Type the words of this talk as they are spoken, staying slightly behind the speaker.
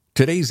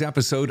Today's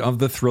episode of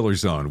The Thriller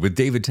Zone with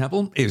David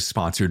Temple is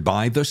sponsored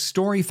by The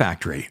Story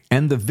Factory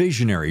and the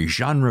visionary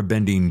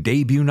genre-bending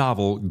debut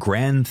novel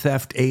Grand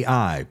Theft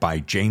AI by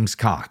James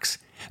Cox.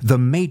 The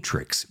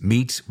Matrix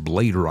meets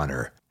Blade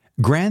Runner.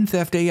 Grand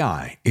Theft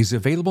AI is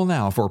available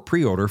now for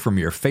pre-order from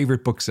your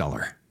favorite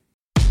bookseller.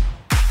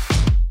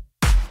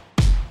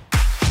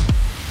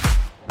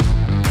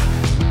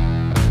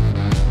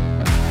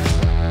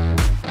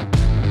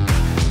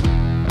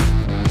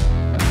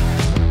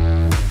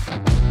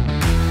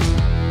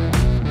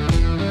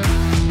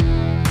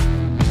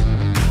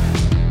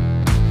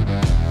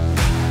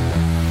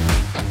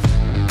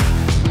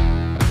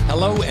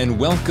 Hello and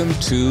welcome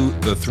to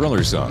The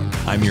Thriller Zone.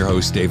 I'm your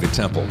host, David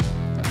Temple.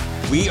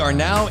 We are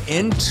now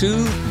into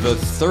the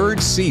third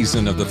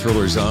season of The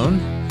Thriller Zone,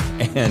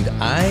 and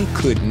I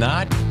could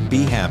not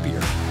be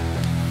happier.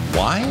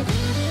 Why?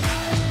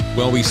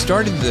 Well, we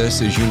started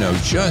this, as you know,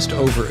 just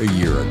over a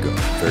year ago.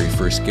 Very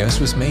first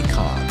guest was May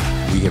Cobb.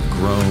 We have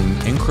grown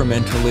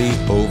incrementally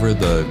over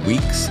the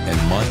weeks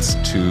and months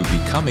to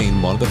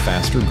becoming one of the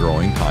faster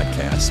growing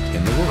podcasts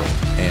in the world.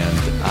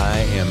 And I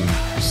am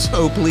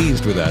so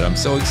pleased with that. I'm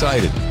so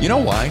excited. You know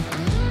why?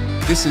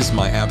 This is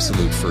my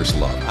absolute first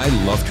love. I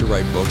love to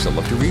write books. I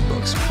love to read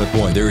books. But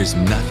boy, there is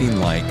nothing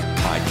like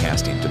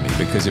podcasting to me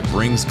because it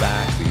brings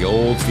back the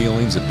old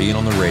feelings of being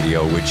on the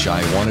radio, which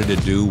I wanted to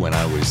do when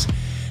I was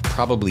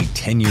probably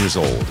 10 years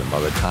old. And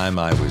by the time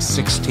I was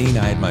 16,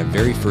 I had my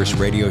very first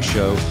radio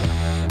show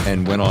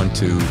and went on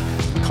to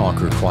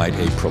conquer quite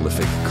a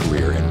prolific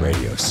career in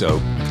radio. So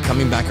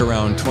coming back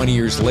around 20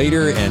 years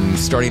later and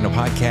starting a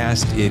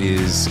podcast, it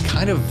is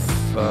kind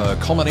of a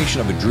culmination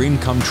of a dream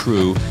come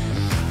true.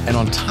 And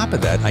on top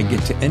of that, I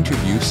get to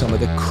interview some of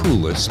the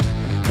coolest,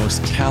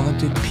 most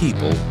talented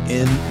people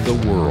in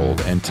the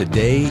world. And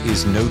today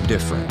is no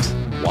different.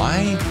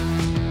 Why?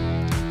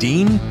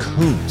 Dean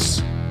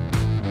Koontz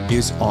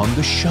is on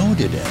the show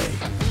today.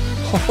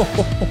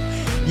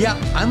 Yeah,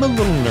 I'm a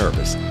little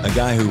nervous. A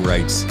guy who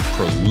writes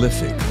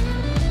prolific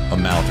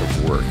amount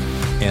of work.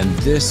 And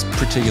this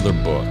particular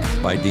book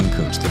by Dean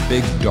Koontz, The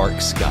Big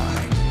Dark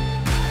Sky,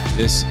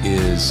 this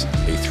is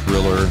a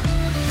thriller,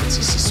 it's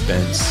a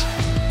suspense,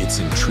 it's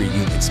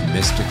intriguing, it's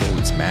mystical,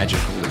 it's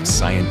magical, it's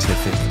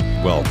scientific.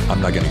 Well,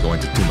 I'm not going to go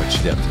into too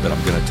much depth, but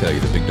I'm going to tell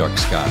you The Big Dark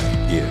Sky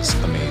is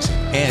amazing.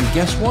 And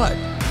guess what?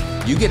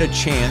 You get a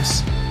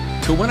chance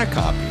to win a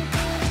copy.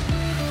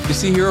 You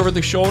see here over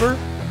the shoulder?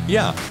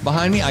 Yeah,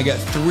 behind me, I got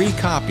 3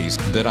 copies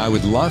that I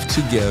would love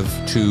to give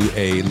to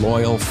a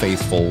loyal,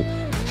 faithful,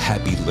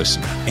 happy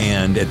listener.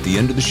 And at the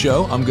end of the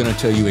show, I'm going to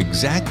tell you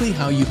exactly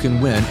how you can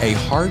win a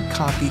hard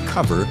copy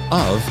cover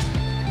of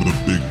The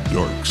Big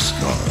Dark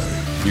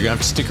Sky. You're going to have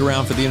to stick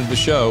around for the end of the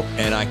show.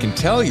 And I can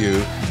tell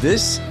you,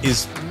 this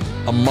is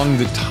among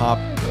the top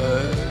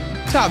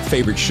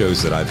favorite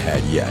shows that I've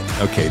had yet.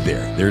 Okay,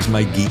 there's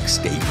my geek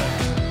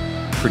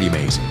statement. Pretty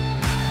amazing.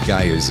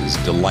 Guy is as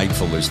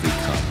delightful as they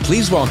come.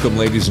 Please welcome,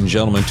 ladies and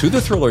gentlemen, to the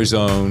Thriller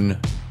Zone,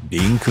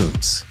 Dean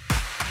Koontz.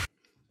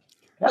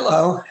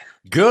 Hello.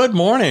 Good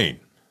morning.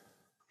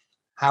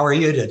 How are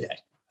you today?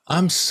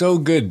 I'm so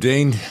good,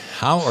 Dean.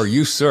 How are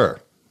you, sir?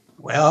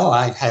 Well,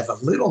 I have a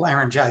little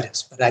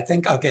laryngitis, but I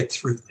think I'll get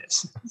through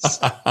this.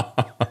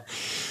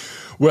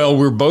 Well,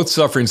 we're both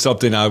suffering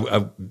something.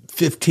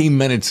 15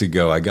 minutes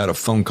ago, I got a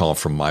phone call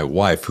from my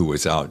wife who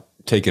was out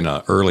taking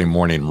an early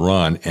morning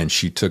run, and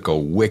she took a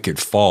wicked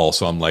fall.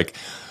 So I'm like,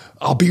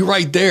 I'll be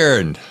right there.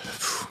 And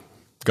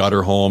got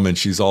her home, and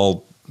she's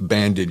all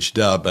bandaged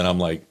up. And I'm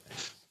like,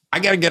 I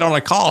got to get on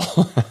a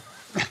call.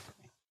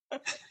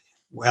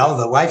 Well,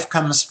 the wife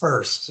comes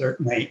first,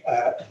 certainly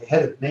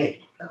ahead of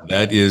me.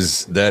 That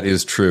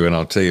is true. And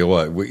I'll tell you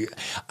what,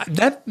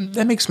 that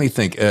makes me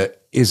think,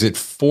 is it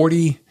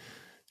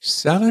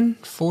 47,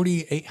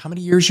 48? How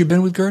many years you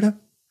been with Gerda?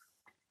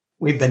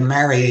 We've been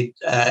married,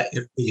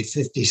 it'll be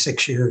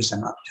 56 years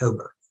in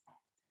October.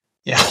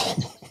 Yeah.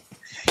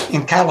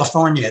 In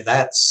California,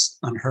 that's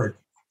unheard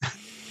of.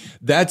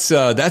 That's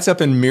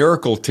up in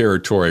miracle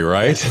territory,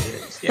 right? Yes, it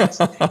is, yes.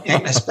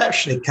 And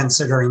especially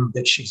considering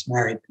that she's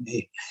married to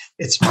me.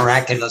 It's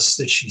miraculous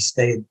that she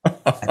stayed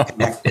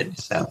connected.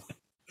 So.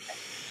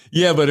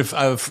 Yeah, but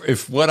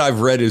if what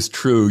I've read is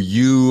true,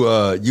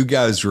 you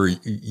guys were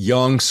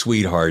young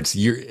sweethearts.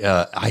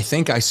 I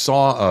think I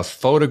saw a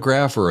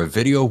photograph or a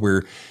video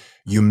where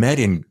you met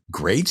in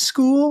grade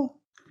school?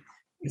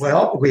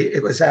 Well,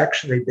 it was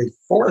actually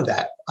before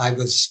that. I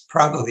was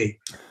probably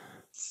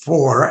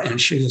 4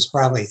 and she was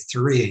probably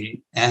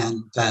 3.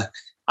 And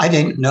I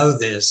didn't know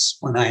this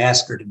when I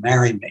asked her to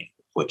marry me,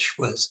 which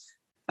was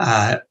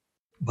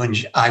when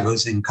I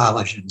was in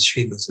college and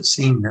she was a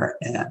senior.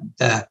 And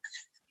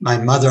my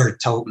mother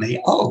told me,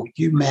 oh,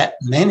 you met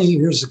many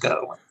years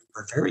ago when you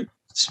were very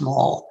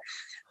small.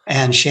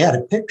 And she had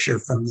a picture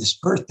from this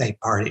birthday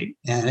party.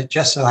 And it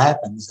just so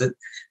happens that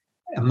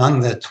among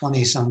the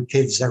 20-some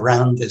kids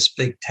around this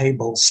big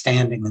table,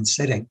 standing and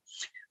sitting,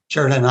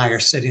 Gerda and I are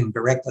sitting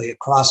directly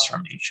across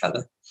from each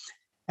other.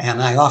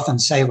 And I often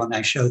say when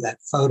I show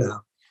that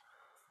photo,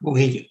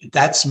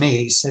 That's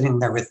me sitting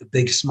there with a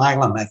big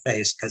smile on my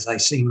face because I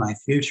see my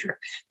future.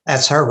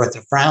 That's her with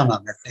a frown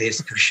on her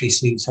face because she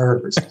sees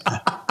hers.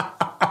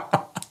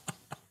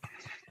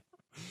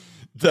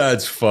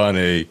 That's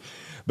funny.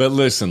 But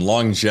listen,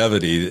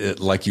 longevity,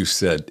 like you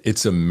said,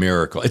 it's a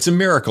miracle. It's a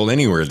miracle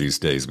anywhere these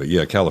days. But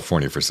yeah,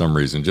 California, for some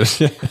reason,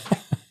 just.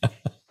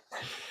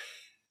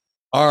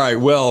 All right.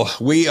 Well,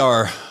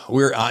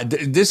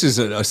 this is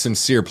a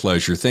sincere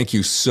pleasure. Thank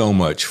you so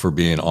much for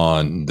being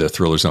on the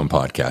Thriller Zone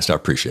podcast. I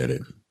appreciate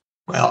it.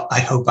 Well, I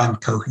hope I'm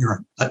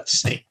coherent. Let's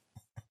see.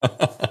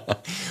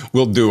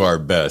 We'll do our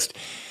best.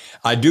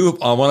 I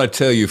want to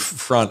tell you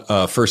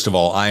first of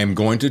all, I am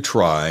going to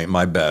try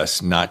my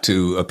best not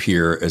to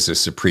appear as a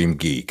supreme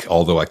geek,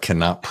 although I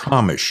cannot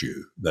promise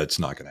you that's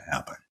not going to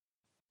happen.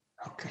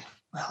 Okay.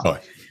 Well,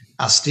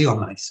 I'll steel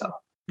myself.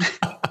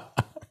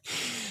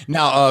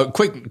 Now,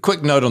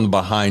 quick note on the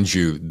behind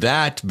you.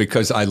 That,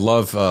 because I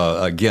love,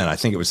 again, I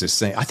think it was a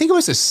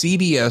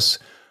CBS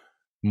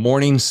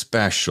morning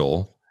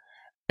special,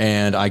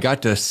 and I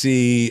got to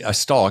see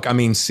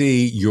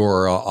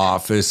your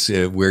office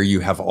where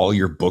you have all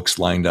your books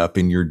lined up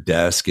in your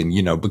desk.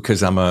 And,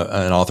 because I'm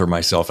an author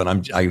myself and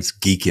I was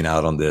geeking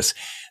out on this.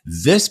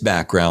 This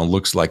background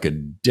looks like a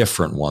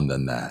different one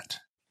than that.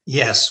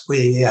 Yes,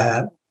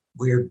 we're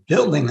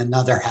building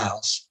another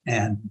house,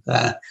 and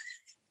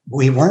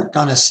we weren't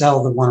going to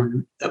sell the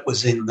one that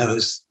was in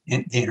the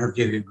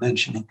interview you're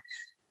mentioning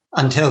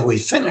until we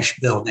finished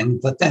building.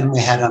 But then we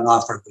had an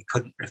offer we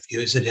couldn't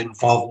refuse. It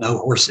involved no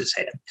horse's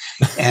head.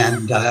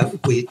 And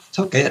we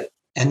took it.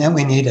 And then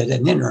we needed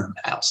an interim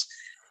house.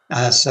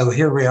 So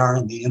here we are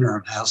in the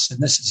interim house.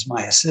 And this is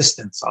my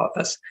assistant's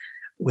office,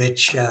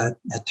 which it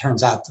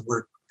turns out to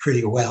work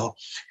pretty well.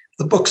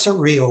 The books are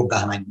real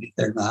behind me.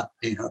 They're not,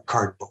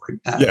 cardboard.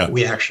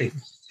 We actually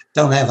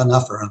don't have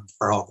enough room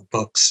for all the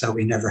books, so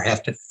we never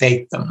have to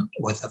fake them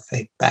with a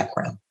fake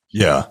background.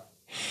 Yeah.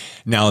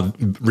 Now,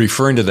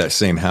 referring to that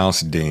same house,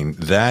 Dean,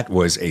 that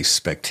was a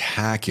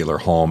spectacular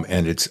home,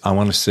 and it's, I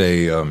want to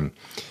say,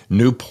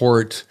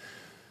 Newport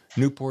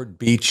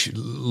Beach,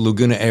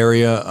 Laguna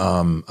area,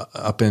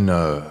 up in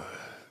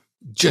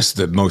just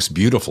the most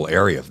beautiful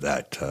area of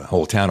that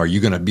whole town. Are you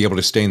going to be able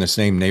to stay in the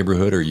same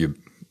neighborhood, or you?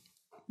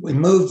 We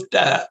moved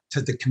to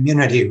the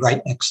community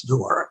right next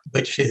door,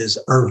 which is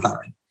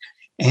Irvine,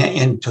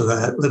 into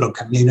a little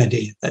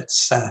community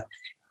that's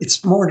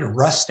it's more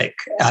rustic.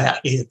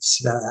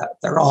 It's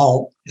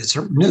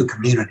a new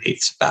community.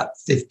 It's about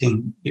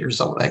 15 years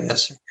old, I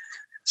guess, or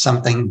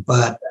something.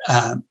 But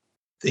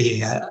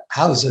the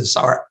houses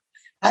are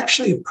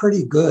actually a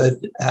pretty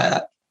good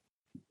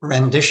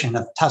rendition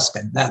of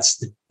Tuscan. That's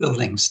the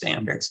building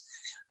standards.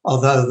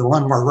 Although the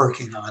one we're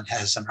working on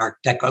has an Art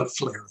Deco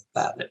flair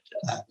about it.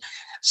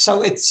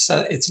 So it's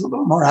a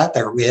little more out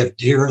there. We have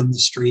deer in the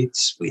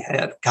streets. We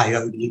have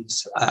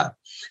coyotes.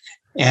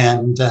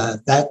 And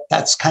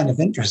that's kind of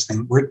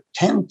interesting. We're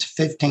 10 to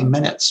 15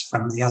 minutes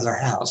from the other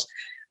house,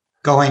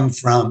 going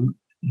from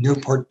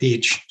Newport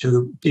Beach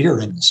to deer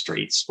in the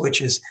streets, which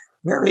is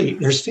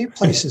there's few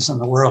places in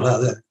the world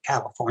other than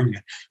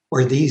California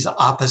where these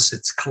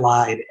opposites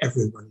collide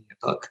everywhere you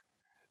look.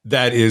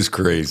 That is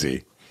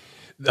crazy.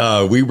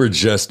 We were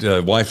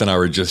wife and I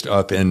were just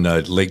up in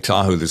Lake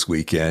Tahoe this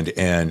weekend,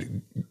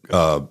 and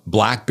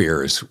black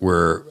bears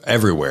were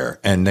everywhere,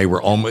 and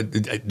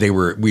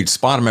we'd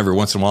spot them every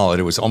once in a while,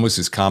 and it was almost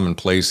as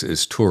commonplace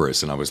as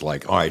tourists. And I was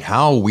like, all right,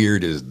 how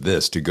weird is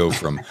this to go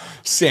from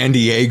San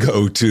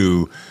Diego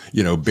to,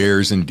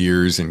 bears and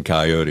deers and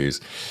coyotes?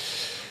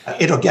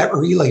 It'll get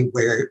really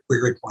weird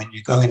when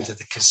you go into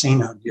the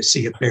casino and you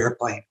see a bear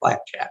playing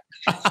blackjack.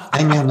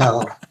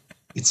 Then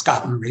it's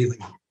gotten really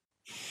weird.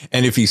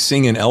 And if he's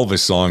singing Elvis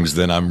songs,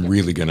 then I'm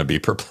really going to be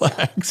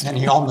perplexed. And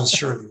he almost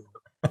surely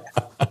will.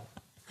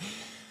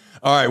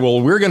 All right.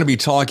 Well, we're going to be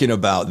talking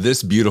about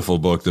this beautiful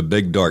book, The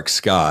Big Dark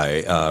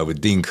Sky,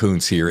 with Dean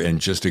Koontz here in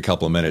just a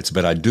couple of minutes.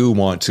 But I do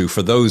want to,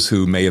 for those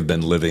who may have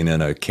been living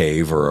in a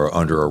cave or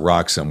under a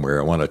rock somewhere,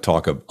 I want to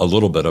talk a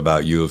little bit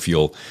about you, if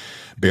you'll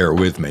bear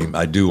with me.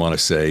 I do want to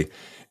say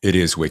it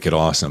is wicked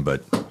awesome.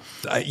 But,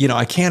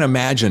 I can't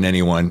imagine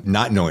anyone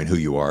not knowing who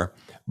you are.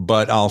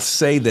 But I'll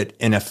say that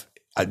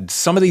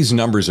some of these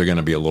numbers are going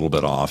to be a little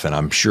bit off, and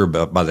I'm sure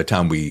by the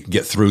time we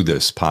get through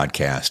this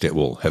podcast, it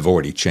will have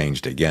already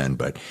changed again.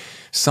 But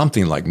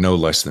something like no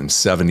less than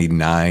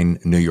 79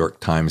 New York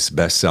Times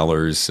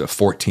bestsellers,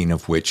 14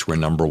 of which were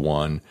number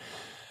one.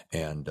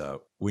 And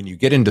when you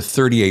get into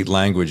 38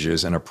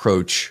 languages and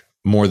approach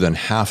more than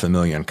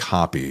 500,000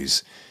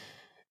 copies,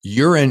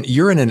 you're in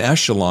an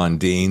echelon,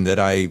 Dean, that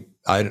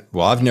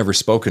I've never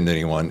spoken to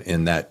anyone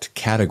in that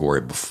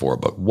category before.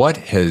 But what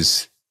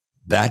has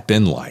that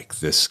been like,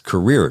 this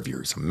career of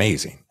yours?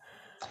 Amazing.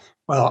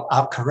 Well,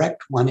 I'll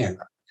correct one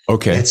error.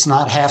 Okay. It's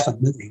not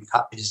 500,000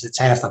 copies. It's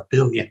 500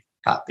 million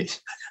copies.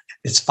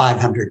 It's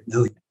 500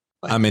 million.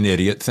 But, I'm an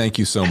idiot. Thank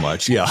you so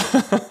much. Yeah.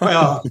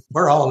 Well,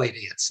 we're all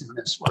idiots in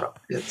this world.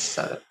 It's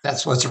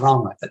that's what's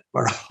wrong with it.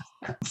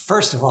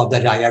 First of all,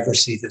 did I ever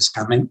see this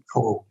coming?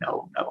 Oh,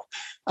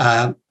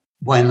 no.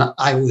 When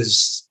I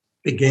was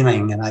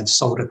beginning, and I'd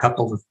sold a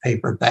couple of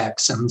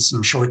paperbacks and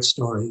some short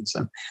stories.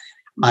 And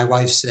my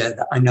wife said,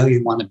 I know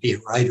you want to be a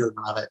writer,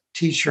 not a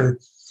teacher.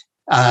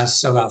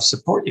 So I'll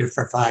support you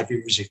for 5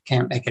 years. If you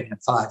can't make it in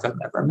 5, I'll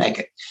never make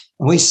it.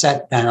 And we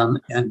sat down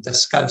and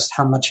discussed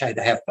how much I'd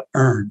have to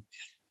earn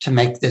to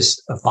make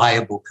this a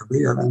viable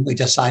career. And we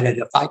decided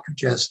if I could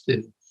just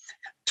do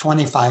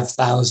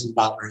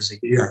 $25,000 a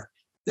year,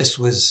 this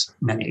was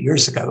many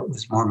years ago, it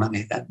was more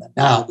money than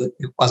now, but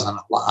it wasn't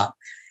a lot.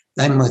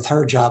 Then with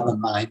her job in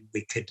mind,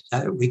 we could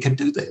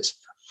do this.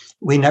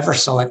 We never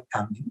saw it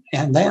coming.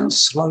 And then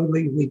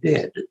slowly we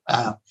did.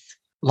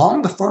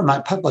 Long before my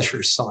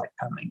publishers saw it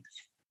coming.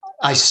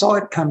 I saw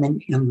it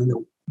coming in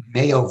the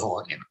mail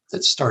volume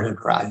that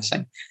started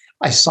rising.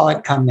 I saw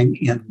it coming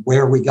in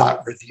where we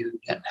got reviewed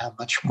and how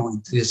much more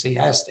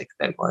enthusiastic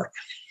they were.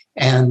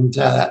 And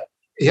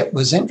it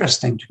was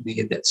interesting to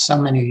me that so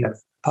many of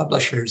the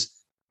publishers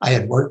I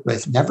had worked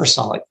with never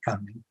saw it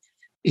coming,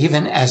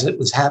 even as it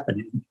was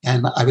happening.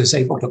 And I was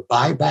able to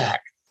buy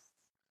back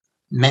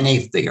many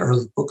of the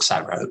early books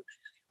I wrote,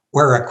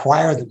 or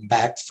acquire them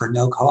back for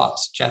no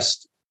cost.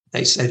 Just,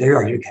 they said,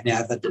 here, you can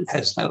have it. It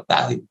has no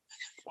value.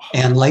 Wow.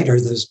 And later,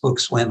 those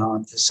books went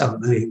on to sell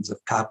millions of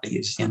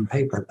copies in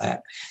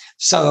paperback.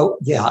 So,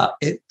 yeah,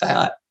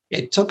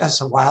 it took us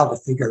a while to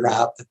figure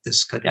out that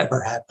this could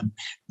ever happen.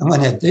 And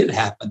when it did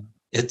happen,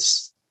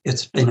 it's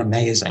been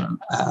amazing.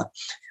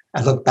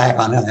 I look back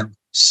on it, I'm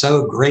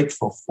so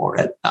grateful for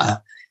it,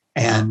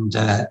 and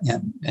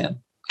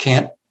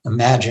can't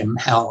imagine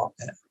how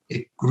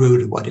it grew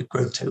to what it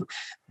grew to.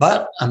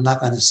 But I'm not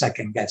going to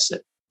second guess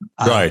it.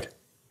 Right.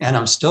 And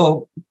I'm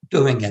still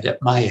doing it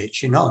at my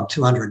age. You know, I'm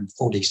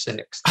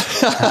 246.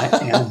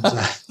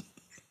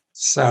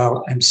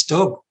 So I'm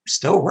still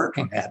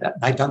working at it.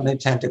 I don't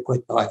intend to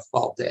quit till I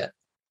fall dead.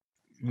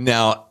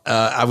 Now,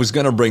 I was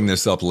going to bring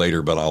this up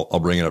later, but I'll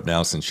bring it up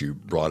now since you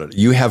brought it.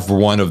 You have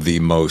one of the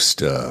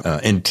most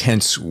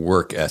intense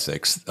work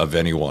ethics of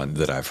anyone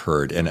that I've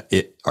heard. And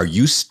are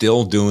you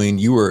still doing,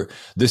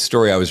 this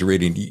story I was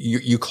reading,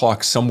 you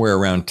clock somewhere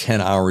around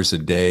 10 hours a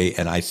day.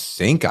 And I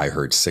think I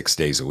heard 6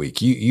 days a week.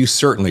 You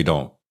certainly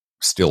don't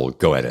still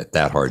go at it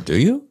that hard, do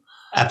you?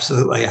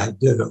 Absolutely, I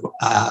do.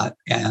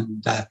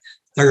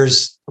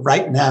 There's,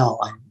 right now,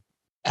 I'm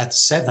at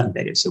 7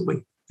 days a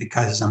week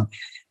because I'm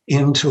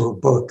into a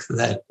book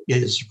that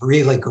is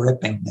really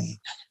gripping me,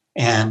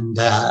 and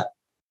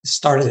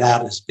started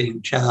out as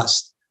being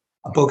just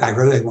a book I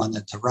really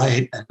wanted to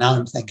write. And now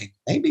I'm thinking,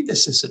 maybe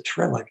this is a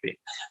trilogy.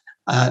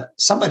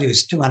 Somebody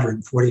who's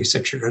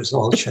 246 years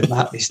old should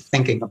not be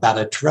thinking about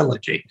a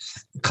trilogy.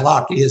 The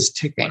clock is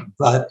ticking,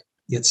 but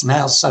it's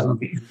now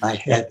suddenly in my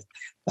head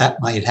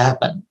that might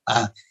happen.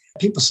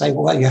 People say,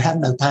 well, you have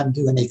no time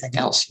to do anything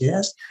else.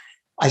 Yes,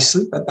 I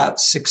sleep about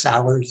 6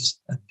 hours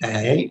a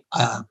day.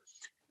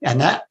 And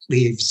that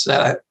leaves,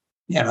 8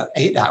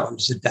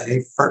 hours a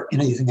day for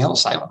anything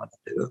else I want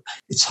to do.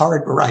 It's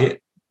hard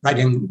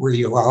writing where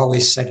you are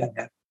always setting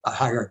a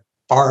higher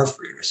bar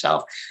for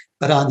yourself.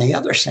 But on the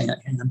other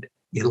hand,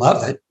 you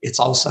love it. It's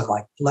also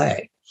like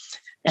play.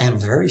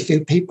 And very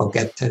few people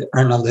get to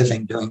earn a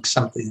living doing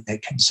something they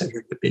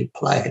consider to be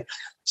play.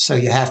 So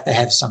you have to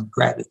have some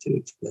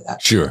gratitude for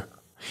that. Sure.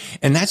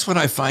 And that's what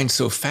I find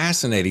so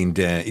fascinating,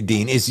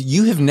 Dean, is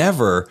you have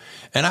never,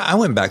 and I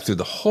went back through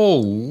the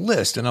whole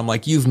list and I'm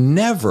like, you've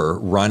never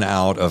run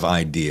out of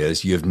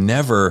ideas. You've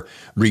never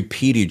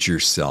repeated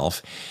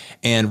yourself.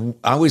 And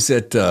I was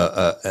at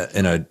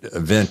an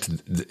event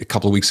a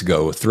couple of weeks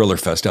ago, Thriller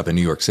Fest up in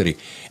New York City.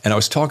 And I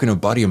was talking to a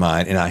buddy of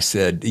mine and I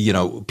said,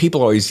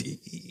 people always,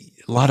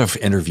 a lot of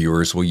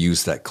interviewers will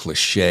use that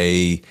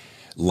cliche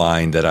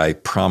line that I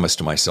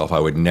promised myself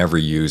I would never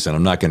use, and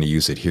I'm not going to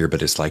use it here,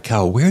 but it's like,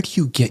 where do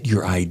you get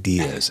your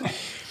ideas?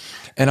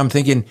 And I'm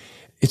thinking,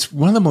 it's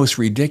one of the most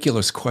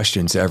ridiculous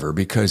questions ever,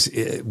 because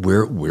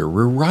we're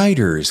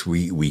writers.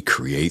 We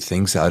create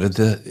things out of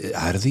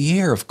the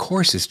air. Of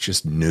course, it's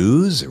just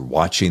news or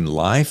watching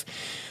life.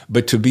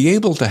 But to be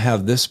able to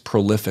have this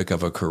prolific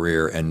of a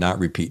career and not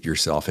repeat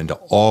yourself and to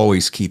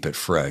always keep it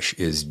fresh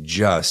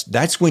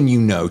that's when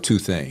you know two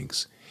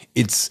things.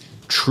 It's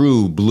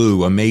true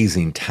blue,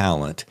 amazing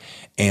talent,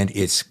 and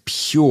it's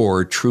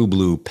pure, true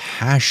blue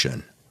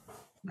passion.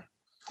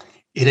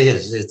 It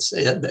is. It's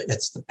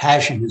the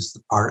passion is the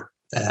part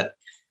that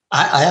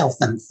I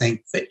often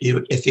think that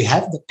if you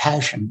have the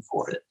passion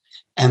for it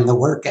and the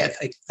work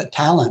ethic, the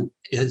talent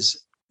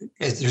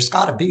there's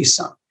got to be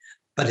some,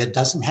 but it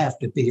doesn't have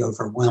to be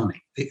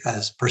overwhelming,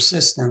 because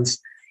persistence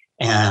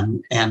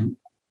and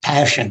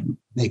passion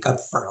make up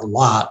for a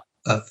lot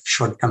of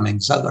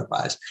shortcomings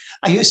otherwise.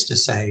 I used to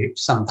say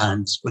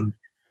sometimes when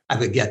I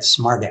would get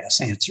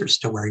smart-ass answers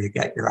to where you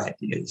get your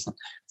ideas. And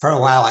for a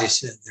while I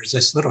said, there's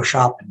this little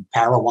shop in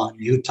Parowan,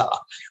 Utah,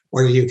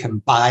 where you can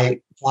buy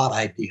plot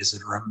ideas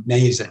that are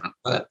amazing.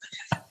 But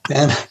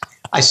then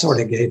I sort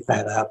of gave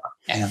that up,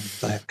 and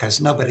because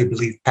nobody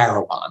believed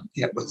Parowan.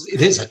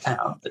 It is a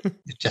town, but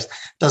it just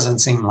doesn't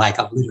seem like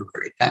a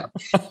literary town.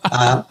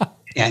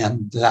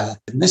 And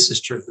this is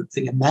true.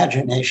 The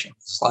imagination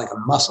is like a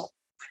muscle.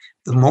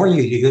 The more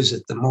you use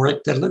it, the more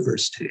it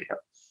delivers to you.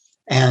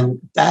 And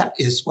that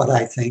is what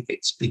I think.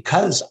 It's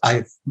because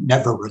I've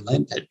never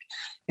relented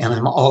and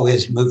I'm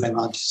always moving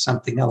on to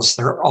something else.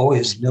 There are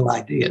always new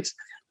ideas.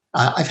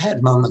 I've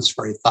had moments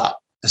where I thought,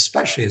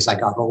 especially as I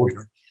got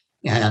older,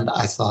 and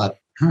I thought,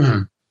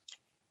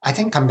 I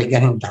think I'm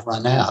beginning to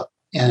run out.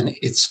 And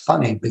it's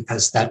funny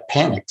because that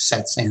panic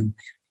sets in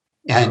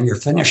and you're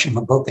finishing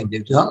a book and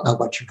you don't know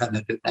what you're going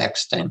to do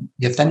next. And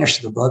you finish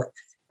the book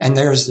and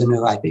there's the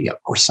new idea.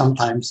 Or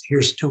sometimes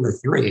here's two or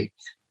three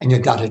and you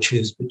got to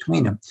choose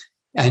between them.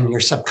 And your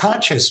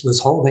subconscious was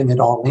holding it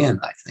all in,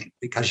 I think,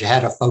 because you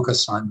had to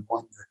focus on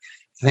one you're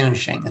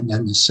finishing. And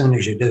then as soon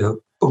as you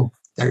do, boom,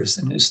 there's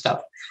the new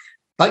stuff.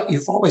 But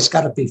you've always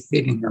got to be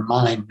feeding your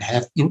mind,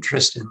 have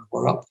interest in the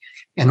world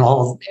and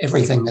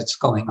everything that's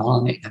going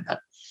on in it.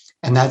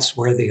 And that's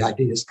where the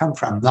ideas come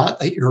from. Not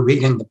that you're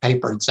reading the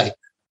paper and say,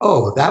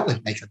 oh, that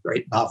would make a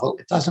great novel.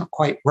 It doesn't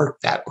quite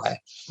work that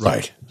way.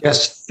 Right.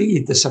 Just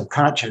feed the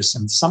subconscious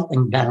and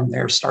something down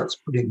there starts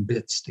putting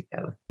bits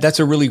together.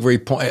 That's a really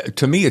great point.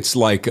 To me, it's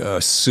like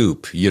a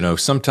soup. You know,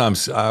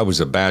 sometimes I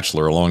was a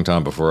bachelor a long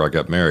time before I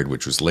got married,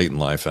 which was late in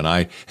life. And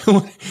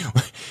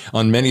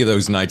on many of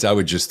those nights, I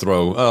would just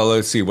throw,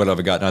 let's see what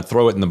I've got. And I'd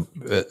throw it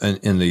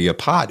in the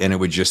pot and it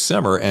would just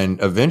simmer.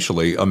 And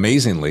eventually,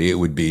 amazingly, it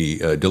would be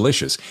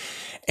delicious.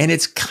 And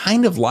it's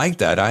kind of like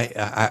that.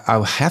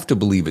 I have to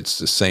believe it's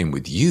the same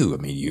with you. I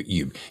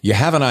mean, you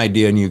have an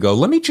idea and you go,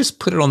 let me just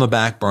put it on the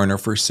back burner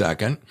for a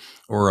second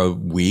or a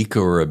week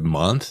or a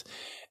month.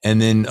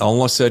 And then all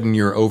of a sudden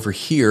you're over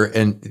here.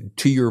 And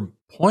to your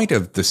point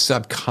of the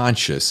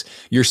subconscious,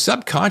 your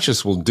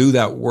subconscious will do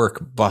that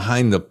work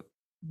behind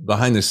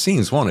the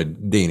scenes, won't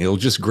it, Dean? It'll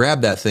just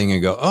grab that thing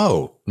and go,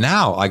 oh,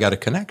 now I got a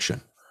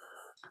connection.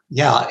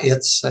 Yeah,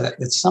 it's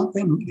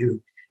something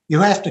you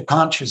have to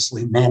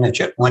consciously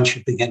manage it once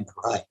you begin to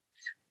write.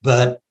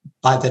 But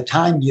by the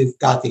time you've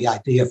got the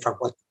idea for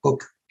what the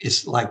book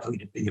is likely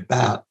to be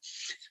about,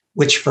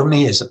 which for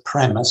me is a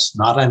premise,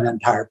 not an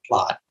entire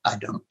plot. I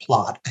don't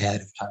plot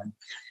ahead of time.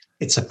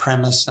 It's a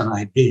premise, an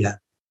idea,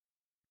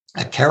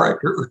 a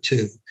character or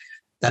two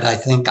that I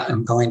think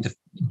I'm going to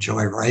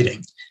enjoy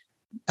writing.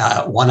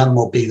 One of them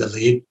will be the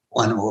lead.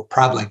 One will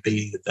probably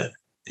be the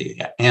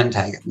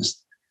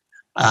antagonist.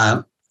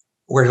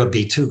 Where it'll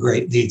be two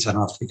great leads and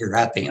I'll figure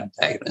out the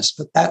antagonist.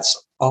 But that's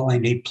all I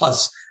need.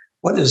 Plus,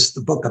 what is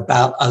the book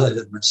about other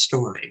than the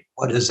story?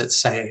 What does it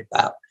say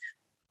about,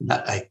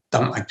 I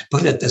don't like to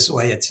put it this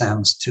way, it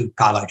sounds too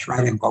college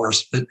writing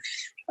course, but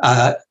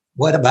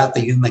what about the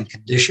human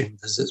condition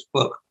does this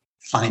book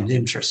find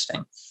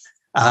interesting?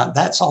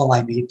 That's all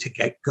I need to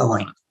get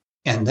going.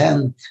 And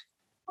then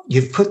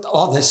you've put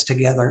all this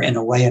together in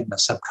a way in the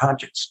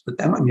subconscious. But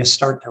then when you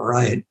start to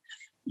write,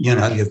 you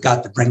know, you've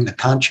got to bring the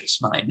conscious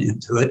mind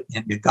into it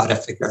and you've got to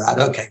figure out,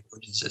 okay,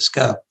 where does this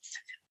go?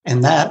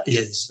 And that's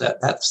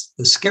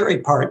the scary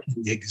part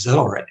and the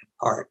exhilarating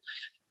part,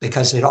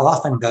 because it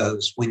often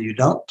goes, when you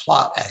don't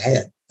plot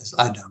ahead, as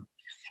I don't,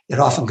 it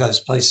often goes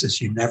places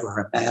you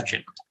never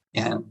imagined.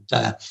 And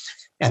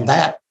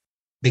that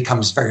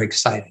becomes very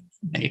exciting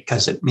for me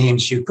because it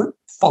means you could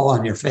fall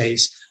on your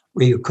face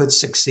or you could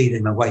succeed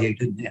in a way you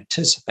didn't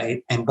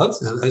anticipate. And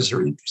both of those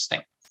are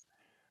interesting.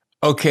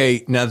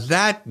 Okay, now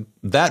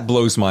that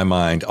blows my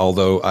mind,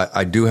 although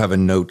I do have a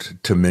note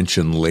to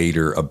mention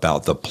later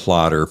about the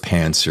plotter,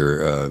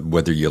 pantser,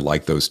 whether you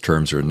like those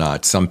terms or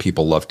not. Some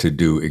people love to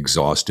do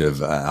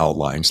exhaustive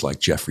outlines like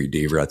Jeffrey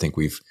Deaver. I think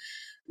we've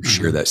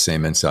shared that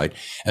same insight.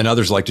 And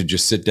others like to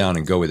just sit down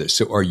and go with it.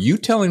 So are you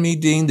telling me,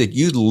 Dean, that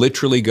you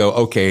literally go,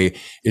 okay,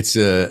 it's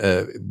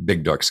a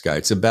big dark sky.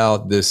 It's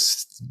about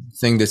this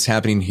thing that's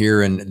happening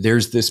here. And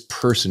there's this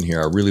person here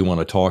I really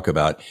want to talk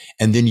about.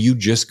 And then you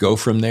just go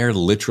from there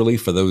literally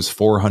for those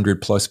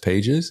 400 plus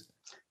pages?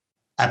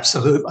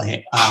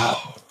 Absolutely.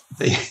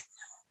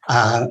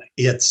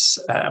 It's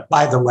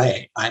by the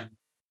way, I'm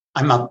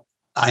not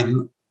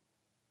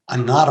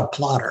a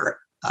plotter,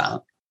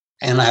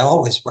 and I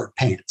always wear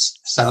pants.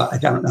 So I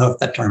don't know if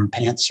the term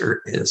pantser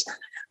is.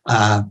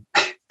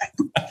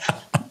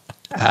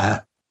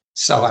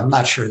 So I'm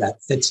not sure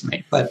that fits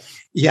me. But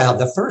yeah,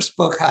 the first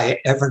book I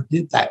ever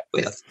did that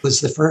with was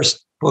the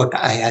first book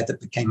I had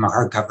that became a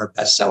hardcover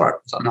bestseller.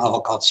 It was a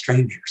novel called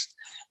Strangers.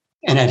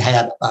 And it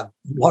had a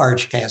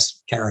large cast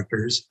of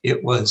characters.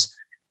 The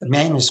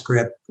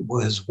manuscript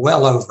was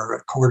well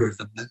over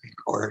 250,000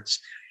 words,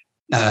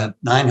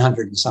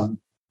 900 and some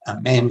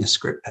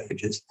manuscript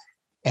pages.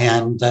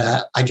 And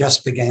I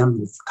just began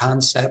with the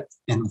concept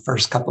in the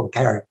first couple of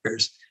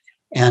characters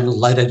and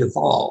let it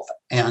evolve.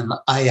 And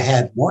I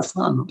had more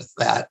fun with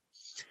that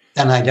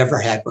than I'd ever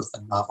had with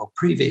the novel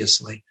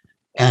previously.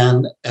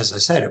 And as I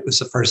said, it was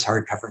the first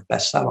hardcover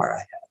bestseller I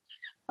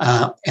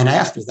had. And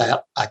after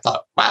that, I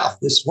thought, wow,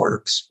 this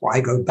works.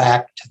 Why go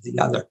back to the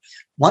other?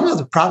 One of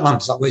the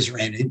problems I always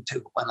ran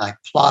into when I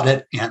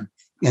plotted, and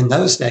in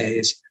those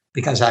days,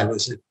 because I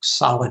was a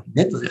solid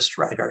mid-list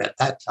writer at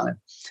that time,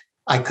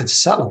 I could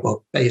sell a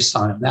book based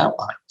on an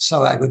outline.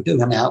 So I would do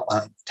an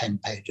outline of 10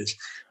 pages,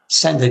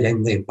 send it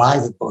in, they'd buy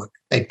the book,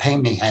 they'd pay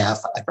me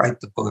half, I'd write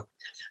the book,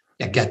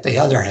 I'd get the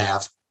other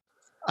half.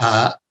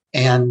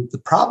 And the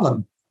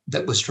problem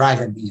that was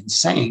driving me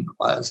insane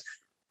was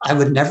I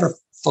would never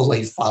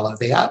fully follow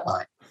the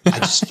outline.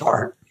 I'd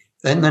start,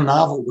 then the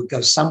novel would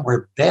go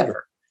somewhere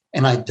better,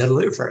 and I'd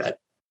deliver it.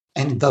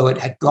 And though it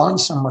had gone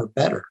somewhere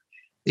better,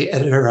 the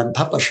editor and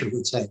publisher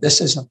would say,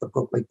 this isn't the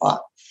book we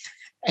bought.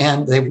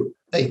 And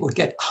they would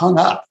get hung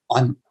up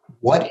on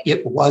what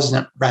it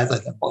wasn't rather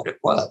than what it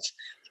was.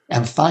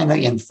 And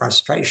finally, in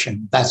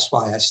frustration, that's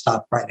why I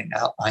stopped writing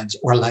outlines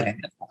or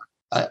letting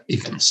them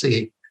even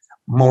see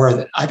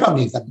more. I don't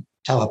even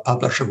tell a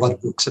publisher what a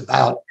book's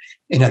about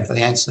in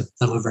advance of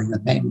delivering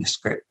the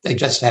manuscript. They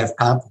just have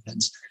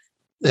confidence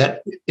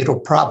that it'll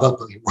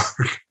probably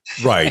work.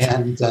 Right.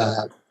 And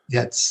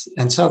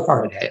so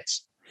far it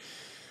has.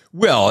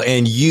 Well,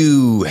 and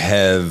you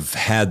have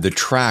had the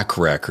track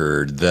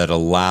record that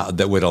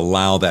would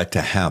allow that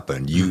to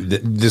happen.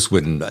 This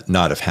would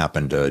not have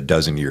happened a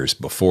dozen years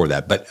before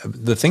that. But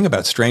the thing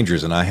about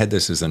Strangers, and I had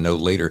this as a note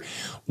later,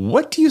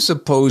 what do you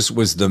suppose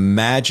was the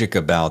magic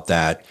about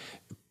that?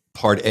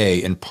 Part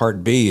A, and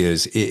part B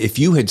is, if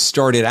you had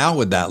started out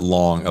with that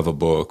long of a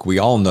book, we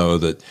all know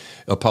that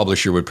a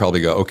publisher would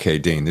probably go, okay,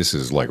 Dean, this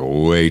is like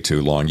way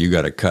too long. You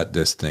got to cut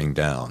this thing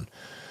down.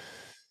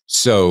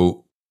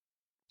 So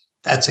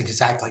that's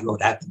exactly what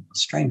happened with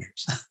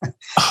Strangers.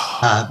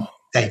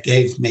 They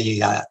gave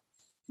me,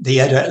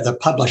 the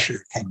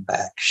publisher came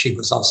back. She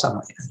was also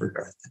my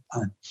editor at the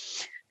time.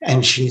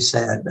 And she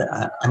said,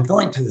 I'm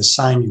going to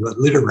assign you a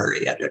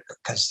literary editor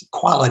because the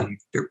quality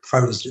of your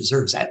prose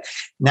deserves that.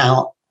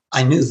 Now,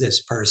 I knew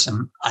this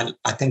person. I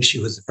think she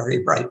was a very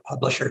bright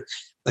publisher,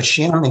 but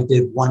she only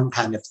did one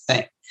kind of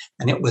thing.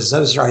 And it was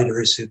those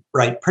writers who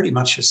write pretty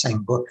much the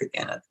same book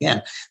again and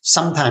again.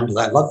 Sometimes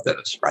I love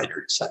those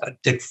writers.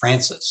 Dick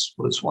Francis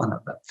was one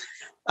of them.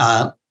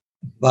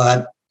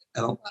 But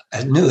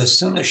I knew as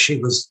soon as she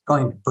was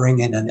going to bring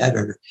in an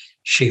editor,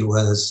 she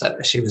was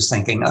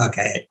thinking,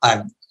 okay,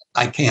 I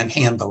can't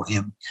handle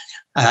him.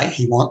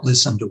 He won't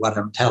listen to what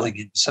I'm telling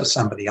him, so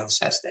somebody else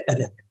has to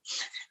edit him.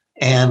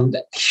 And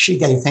she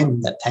gave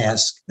him the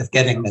task of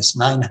getting this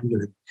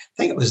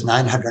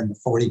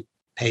 940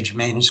 page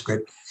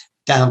manuscript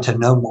down to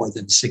no more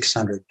than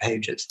 600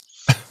 pages.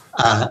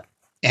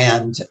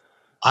 And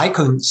I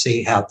couldn't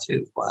see how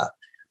to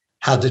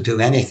do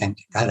anything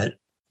to cut it.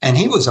 And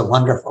he was a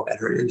wonderful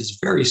editor. He was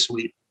a very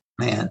sweet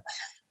man.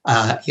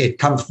 He had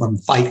come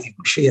from Viking.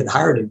 She had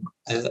hired him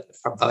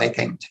from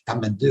Viking to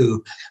come and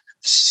do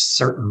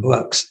certain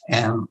books.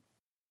 And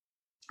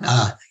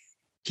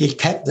he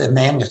kept the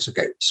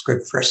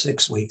manuscript for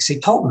 6 weeks. He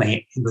told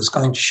me he was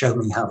going to show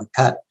me how to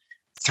cut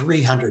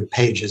 300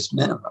 pages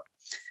minimum.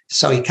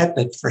 So he kept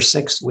it for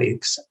 6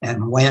 weeks.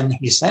 And when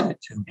he sent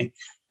it to me,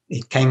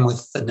 it came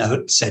with the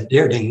note, said,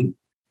 "Dear Dean,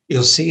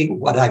 you'll see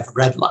what I've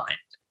redlined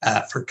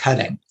for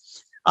cutting.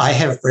 I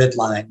have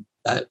redlined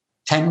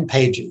 10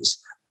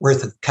 pages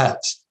worth of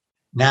cuts.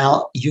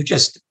 Now you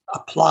just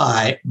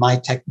apply my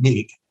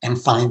technique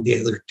and find the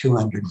other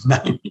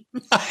 290.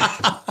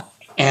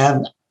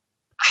 And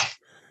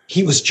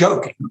he was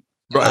joking,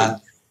 right?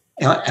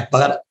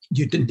 But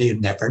you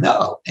never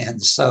know.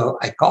 And so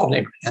I called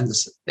him and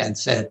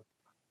said,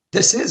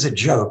 "This is a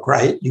joke,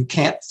 right? You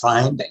can't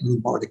find any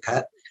more to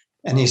cut."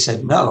 And he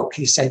said, "No."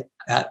 He said,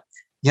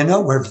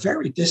 "We're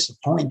very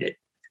disappointed."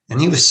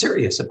 And he was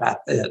serious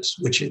about this,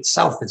 which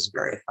itself is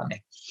very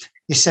funny.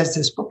 He says,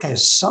 "This book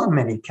has so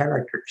many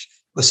characters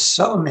with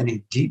so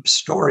many deep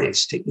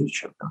stories to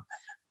each of them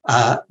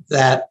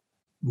that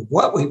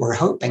what we were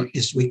hoping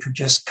is we could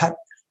just cut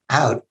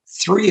out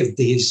 3 of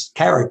these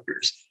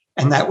characters,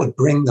 and that would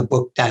bring the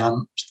book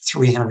down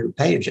 300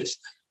 pages.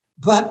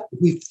 But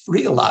we've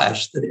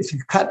realized that if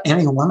you cut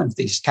any one of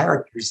these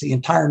characters, the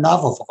entire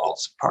novel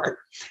falls apart."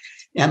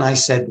 And I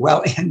said,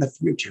 "Well, in the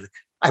future,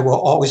 I will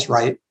always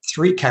write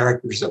 3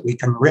 characters that we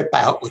can rip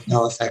out with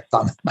no effect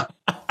on them."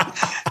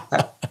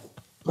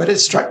 But it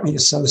struck me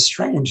as so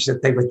strange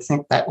that they would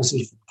think that was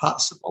even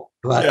possible.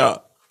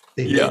 But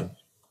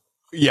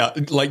Yeah,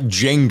 like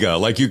Jenga,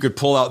 like you could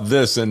pull out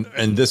this and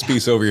this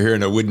piece over here,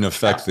 and it wouldn't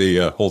affect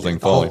the whole thing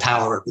falling. The whole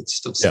tower would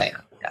still stand.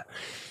 Yeah.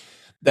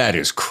 That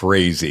is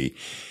crazy.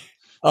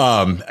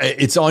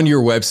 It's on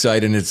your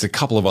website, and it's a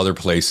couple of other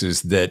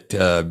places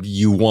that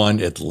you won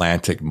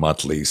Atlantic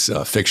Monthly's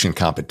fiction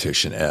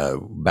competition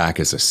back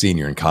as a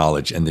senior in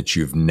college, and that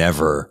you've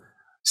never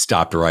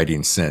stopped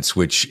writing since,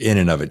 which in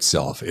and of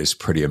itself is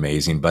pretty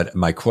amazing. But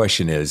my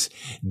question is,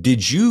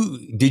 did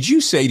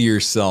you say to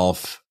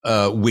yourself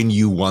when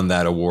you won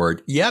that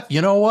award, "Yep, you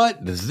know what?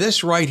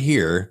 This right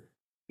here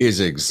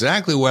is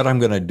exactly what I'm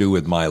going to do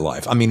with my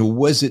life"? I mean,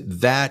 was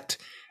it that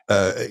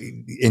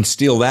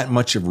instill that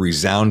much of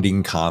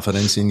resounding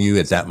confidence in you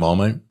at that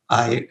moment?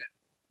 I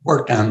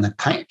worked on the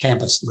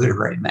campus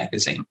literary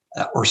magazine,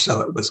 or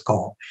so it was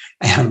called.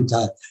 And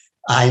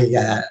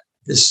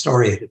this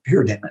story had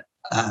appeared in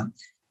it.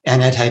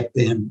 And it had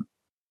been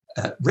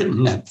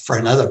written for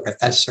another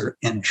professor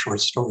in a short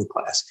story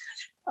class.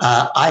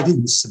 I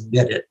didn't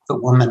submit it. The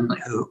woman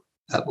who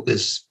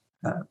was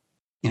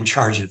in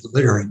charge of the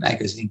literary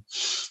magazine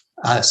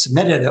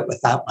submitted it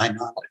without my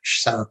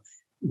knowledge. So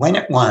when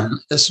it won,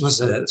 this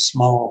was a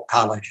small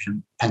college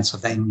in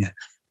Pennsylvania,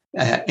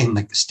 in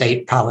the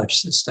state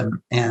college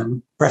system,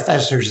 and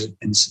professors had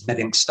been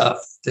submitting stuff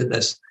to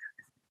this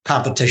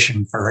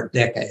competition for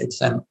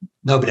decades, and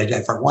nobody had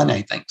ever won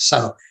anything.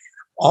 So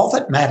all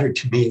that mattered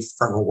to me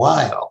for a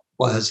while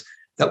was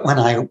that when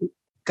I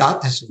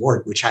got this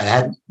award, which I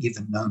hadn't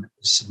even known it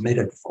was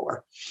submitted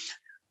for,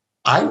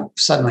 I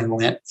suddenly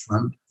went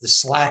from the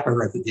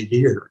slacker of the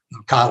year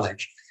in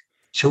college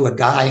to a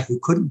guy who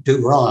couldn't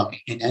do wrong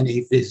in any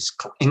of his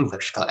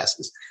English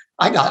classes.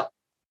 I got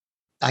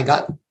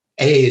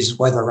A's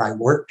whether I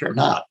worked or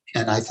not.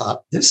 And I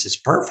thought, this is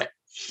perfect,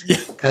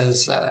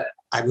 because I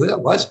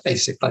was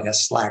basically a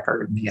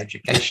slacker in the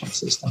education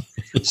system.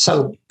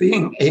 So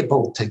being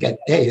able to get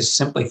A's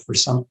simply for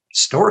some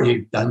story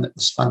you've done that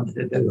was fun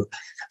to do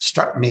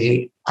struck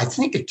me. I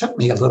think it took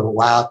me a little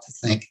while to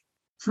think,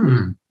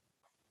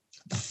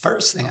 the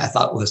first thing I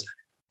thought was,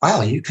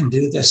 wow, you can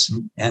do this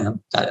and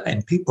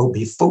people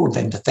be fooled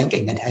into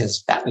thinking it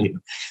has value.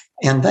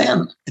 And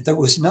then there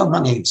was no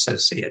money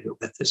associated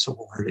with this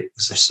award. It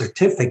was a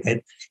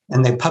certificate,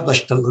 and they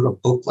published a little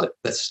booklet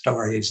with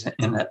stories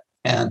in it.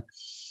 And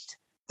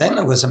then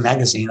there was a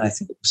magazine, I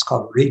think it was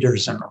called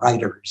Readers and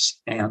Writers.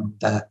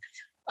 And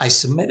I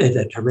submitted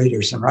it to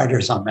Readers and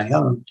Writers on my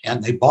own,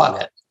 and they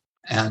bought it.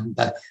 And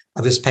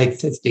I was paid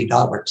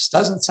 $50.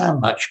 Doesn't sound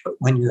much, but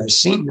when you're a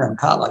senior in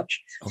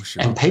college,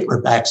 sure. And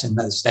paperbacks in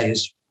those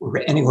days were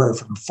anywhere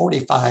from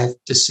 45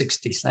 to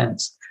 60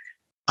 cents,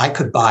 I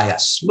could buy a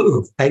slew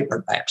of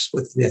paperbacks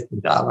with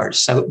 $50.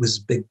 So it was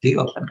a big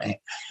deal to me.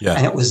 Yeah.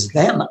 And it was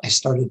then I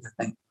started to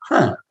think,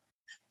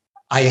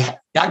 I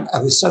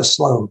was so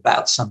slow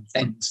about some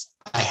things.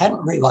 I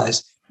hadn't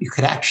realized you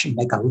could actually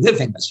make a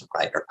living as a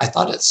writer. I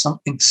thought it's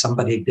something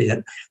somebody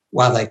did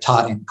while they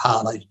taught in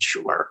college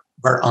or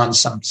were on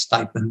some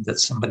stipend that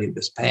somebody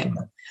was paying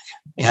them.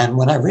 And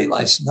when I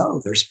realized,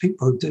 no, there's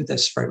people who do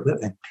this for a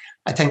living,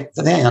 I think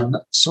then,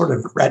 sort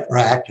of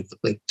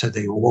retroactively to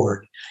the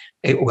award,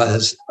 it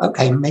was,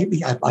 okay,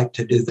 maybe I'd like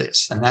to do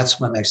this. And that's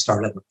when I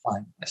started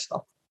applying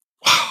myself.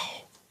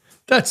 Wow.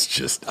 That's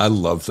just, I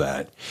love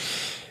that.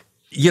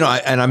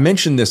 And I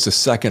mentioned this a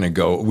second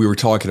ago. We were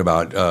talking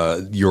about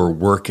your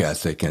work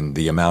ethic and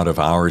the amount of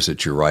hours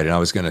that you write. And I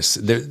was going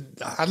to,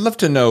 I'd love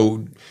to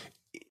know,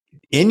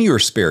 in your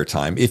spare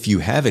time, if you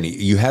have any,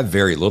 you have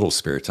very little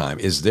spare time,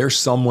 is there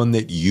someone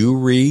that you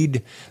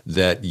read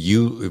that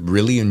you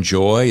really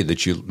enjoy,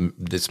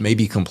 that's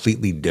maybe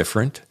completely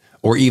different,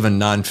 or even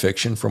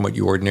nonfiction from what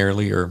you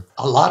ordinarily are?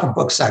 A lot of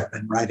books I've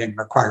been writing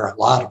require a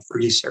lot of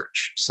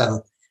research.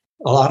 So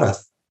a lot of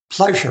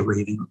pleasure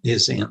reading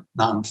is in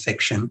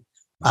nonfiction,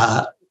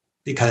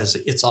 because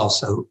it's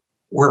also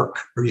work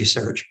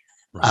research.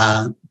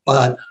 Right.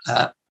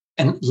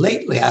 And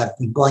lately I've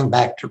been going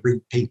back to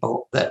read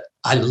people that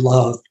I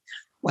loved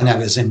when I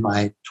was in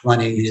my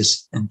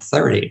 20s and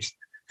 30s,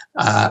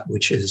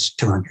 which is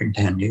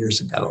 210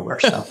 years ago or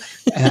so.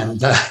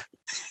 And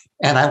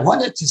I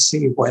wanted to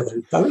see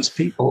whether those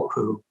people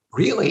who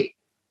really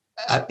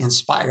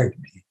inspired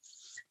me,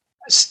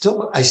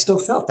 I still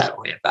felt that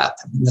way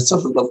about them. And it's a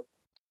little,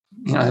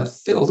 I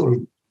feel a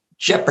little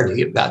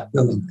jeopardy about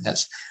doing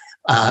this.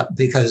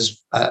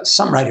 Because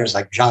some writers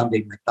like John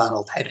D.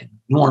 MacDonald had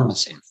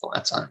enormous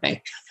influence on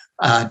me.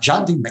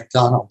 John D.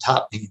 MacDonald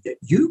taught me that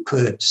you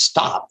could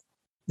stop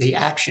the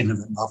action of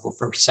a novel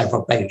for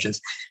several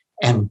pages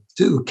and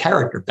do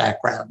character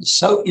background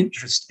so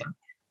interesting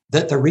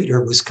that the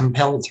reader was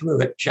compelled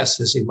through it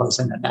just as he was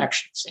in an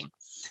action scene.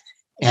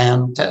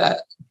 And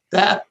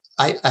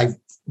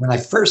when I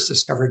first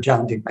discovered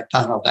John D.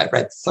 MacDonald, I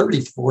read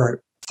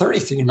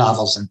 33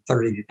 novels in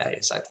 30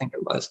 days, I think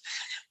it was.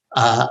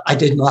 I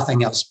did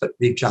nothing else but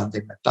read John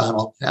D.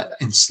 MacDonald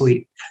and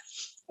sleep.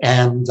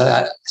 And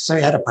so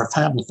he had a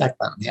profound effect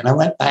on me. And I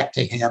went back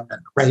to him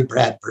and Ray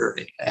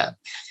Bradbury and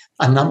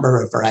a number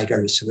of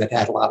writers who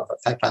had a lot of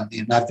effect on me.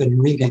 And I've been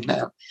reading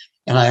them.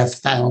 And I have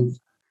found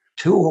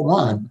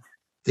 201,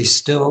 they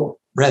still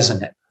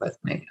resonate with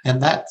me.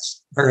 And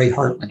that's very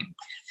heartening.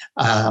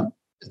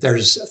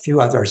 There's a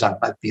few others I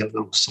might be a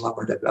little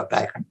slower to go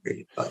back and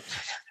read. But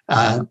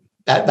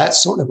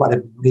that's sort of what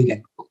I've been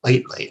reading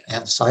lately.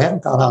 And so I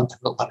haven't got on to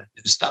a lot of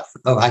new stuff,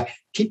 though I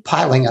keep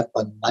piling up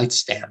on the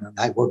nightstand, and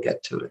I will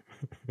get to it.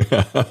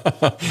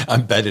 I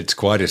bet it's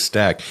quite a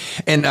stack.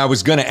 And I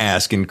was going to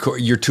ask, and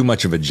you're too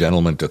much of a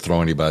gentleman to throw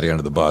anybody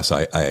under the bus.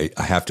 I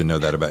have to know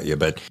that about you.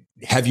 But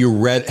have you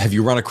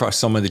run across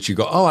someone that you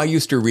go, oh, I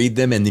used to read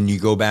them, and then you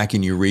go back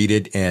and you read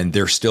it and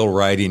they're still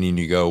writing and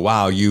you go,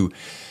 wow,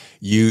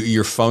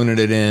 you're phoning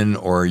it in,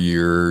 or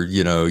you're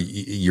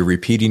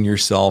repeating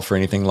yourself or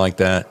anything like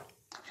that?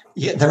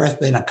 Yeah, there have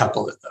been a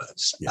couple of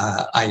those.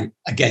 Yeah. I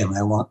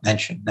won't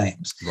mention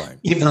names, right,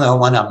 even though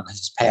one of them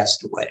has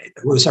passed away.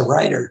 There was a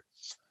writer,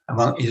 I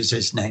won't use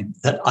his name,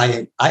 that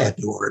I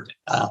adored.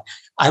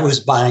 I was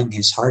buying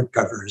his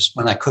hardcovers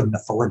when I couldn't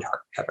afford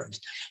hardcovers,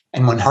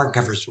 and when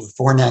hardcovers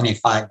were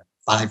 $4.95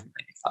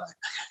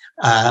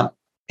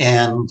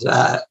 and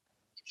 $5.95.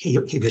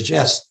 He was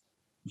just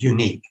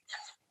unique.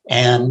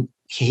 And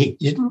he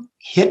didn't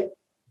hit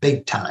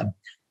big time,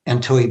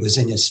 until he was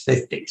in his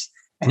 50s.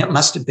 And it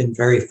must have been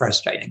very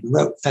frustrating. He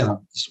wrote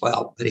film as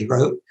well, but he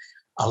wrote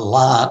a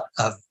lot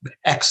of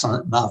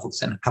excellent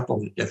novels in a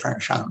couple of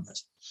different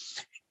genres.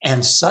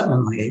 And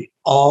suddenly,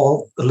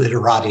 all the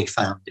literati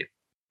found him.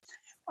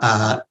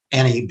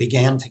 And he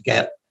began to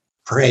get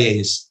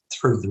praise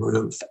through the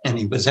roof, and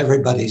he was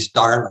everybody's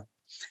darling.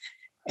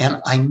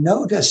 And I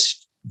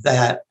noticed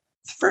that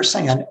the first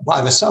thing I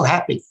was so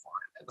happy for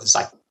him. It was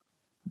like,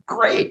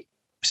 great,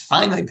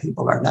 finally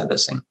people are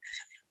noticing.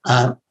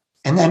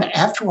 And then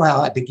after a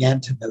while, I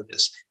began to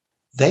notice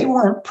they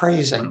weren't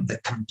praising the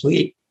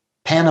complete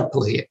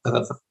panoply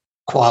of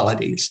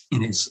qualities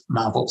in his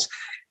novels.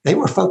 They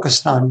were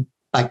focused on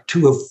like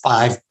 2 of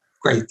 5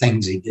 great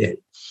things he did.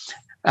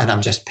 And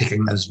I'm just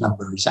picking those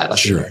numbers out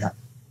of the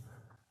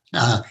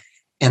air.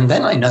 And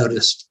then I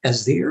noticed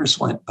as the years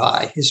went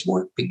by, his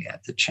work began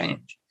to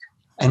change.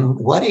 And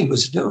what he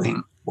was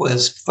doing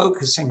was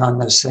focusing on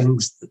those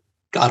things that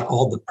got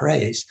all the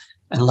praise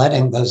and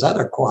letting those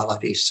other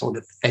qualities sort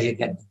of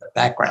fade into the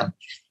background.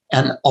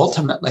 And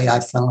ultimately, I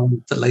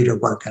found the later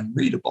work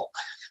unreadable.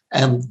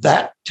 And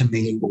that, to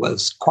me,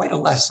 was quite a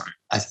lesson.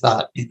 I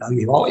thought,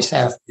 you always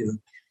have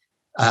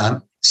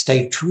to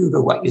stay true to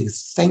what you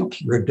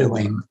think you're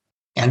doing,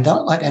 and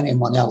don't let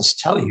anyone else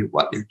tell you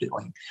what you're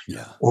doing.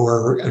 Yeah.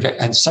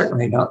 And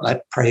certainly don't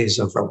let praise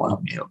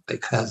overwhelm you,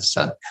 because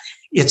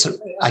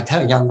I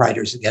tell young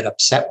writers to get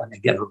upset when they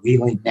get a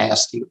really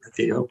nasty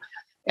review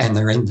and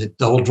they're in the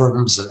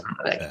doldrums and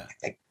they're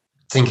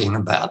thinking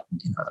about,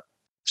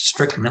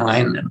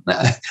 strychnine and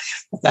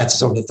that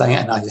sort of thing.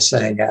 And I just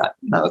say,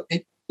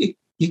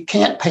 you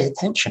can't pay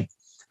attention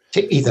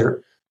to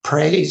either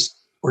praise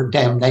or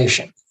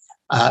damnation,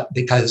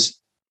 because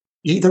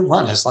either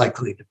one is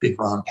likely to be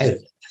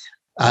wrong-headed.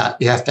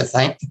 You have to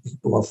thank the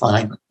people who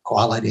find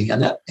quality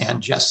in it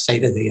and just say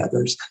to the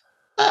others,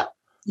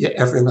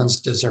 everyone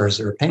deserves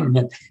their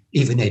opinion,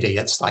 even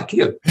idiots like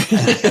you.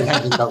 And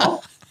then you go on.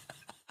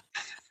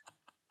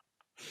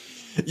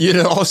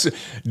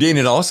 Dean,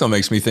 it also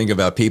makes me think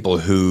about people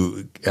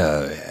who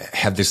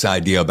have this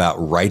idea about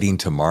writing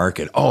to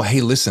market. Oh, hey,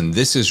 listen,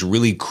 this is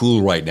really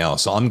cool right now,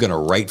 so I'm going to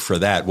write for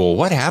that. Well,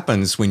 what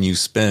happens when you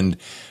spend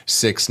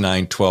 6,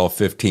 9, 12,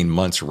 15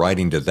 months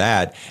writing to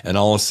that, and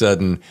all of a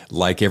sudden,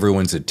 like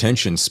everyone's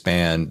attention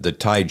span, the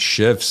tide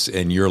shifts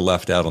and you're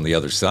left out on the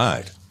other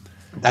side?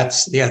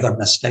 That's the other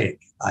mistake.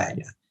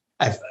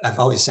 I've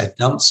always said,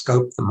 don't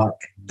scope the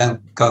market.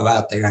 Don't go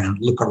out there and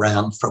look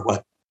around for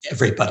what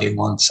everybody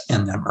wants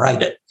and then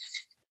write it.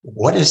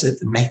 What is it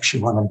that makes you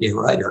want to be a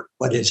writer?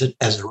 What is it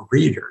as a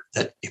reader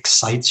that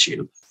excites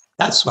you?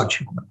 That's what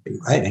you want to be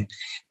writing.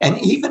 And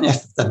even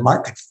if the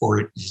market for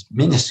it is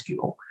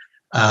minuscule,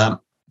 at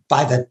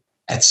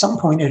some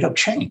point it'll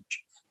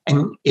change.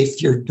 And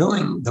if you're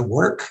doing the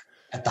work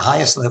at the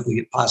highest level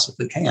you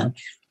possibly can,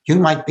 you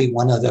might be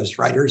one of those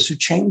writers who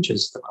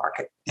changes the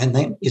market, and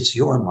then it's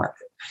your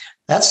market.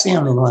 That's the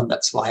only one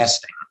that's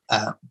lasting.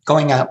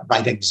 Going out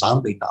writing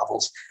zombie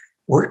novels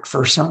worked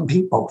for some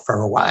people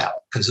for a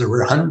while because there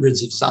were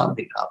hundreds of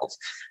zombie novels.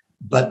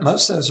 But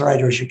most of those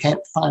writers you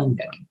can't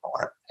find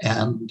anymore.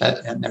 And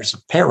there's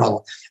a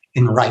peril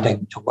in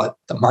writing to what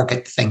the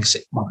market thinks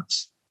it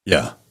wants.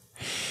 Yeah.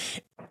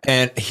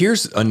 And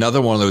here's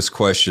another one of those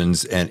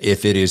questions. And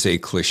if it is a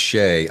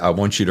cliche, I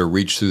want you to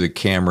reach through the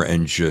camera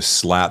and just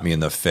slap me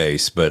in the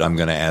face. But I'm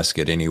going to ask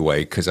it anyway,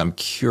 because I'm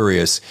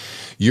curious.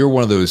 You're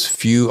one of those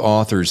few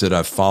authors that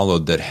I've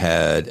followed that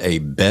had a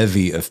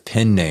bevy of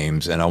pen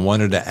names. And I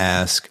wanted to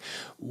ask,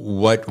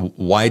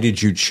 why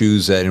did you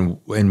choose that?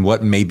 And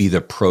what may be the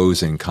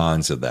pros and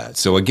cons of that?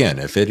 So again,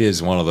 if it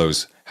is one of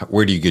those,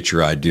 where do you get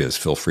your ideas?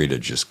 Feel free to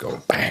just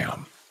go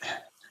bam.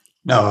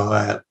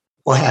 No,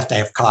 we'll have to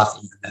have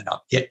coffee and then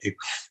I'll get you.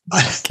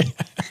 But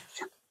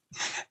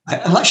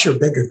unless you're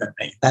bigger than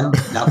me, then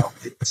no,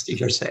 it's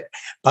your say.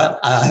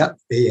 But that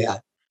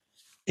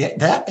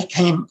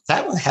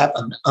would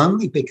happen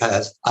only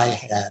because I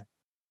had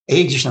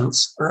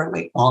agents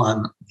early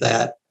on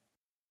that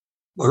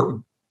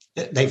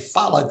they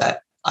followed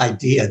that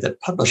idea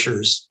that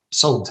publishers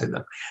sold to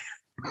them.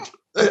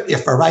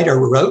 If a writer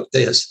wrote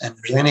this and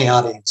there's any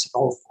audience at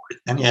all for it,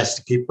 then he has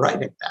to keep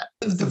writing that.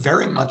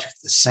 Very much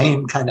the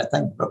same kind of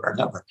thing over and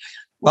over.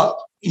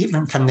 Well,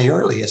 even from the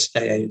earliest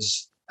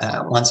days,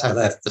 once I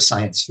left the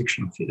science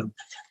fiction field,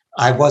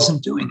 I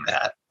wasn't doing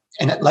that.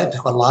 And it led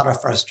to a lot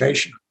of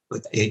frustration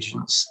with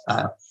agents.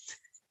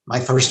 My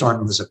first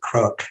one was a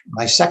crook.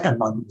 My second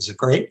one was a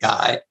great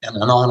guy and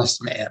an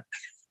honest man.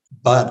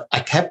 But I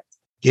kept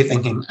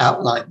giving him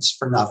outlines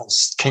for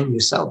novels. Can you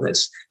sell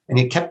this? And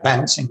he kept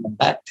bouncing them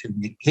back to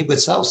me. He would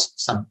sell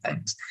some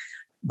things,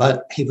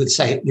 but he would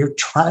say, you're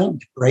trying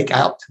to break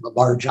out to a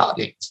large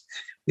audience.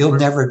 You'll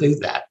never do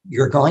that.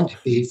 You're going to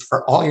be,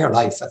 for all your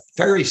life, a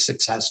very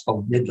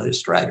successful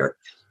mid-list writer,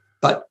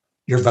 but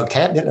your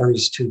vocabulary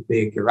is too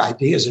big, your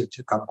ideas are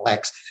too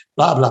complex,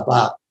 blah, blah,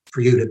 blah,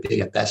 for you to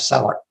be a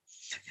bestseller.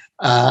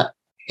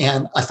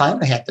 And I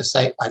finally had to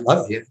say, I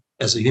love you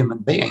as a human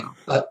being,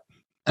 but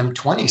I'm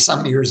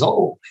 20-some years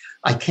old.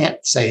 I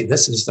can't say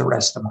this is the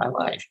rest of my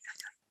life.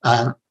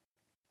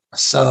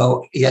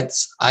 So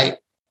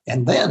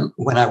and then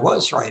when I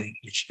was writing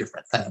each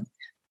different thing,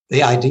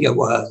 the idea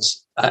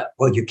was,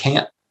 well, you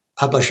can't,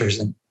 publishers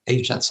and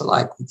agents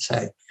alike would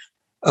say,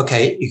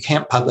 okay, you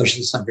can't publish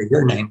this under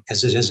your name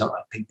because it isn't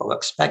what people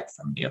expect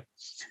from you.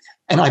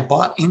 And I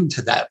bought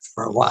into that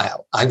for a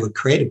while. I would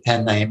create a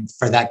pen name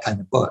for that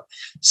kind of book.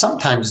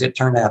 Sometimes it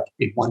turned out to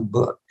be one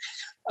book.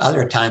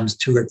 Other times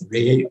 2 or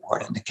 3, or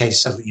in the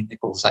case of Lee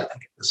Nichols, I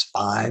think it was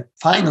 5.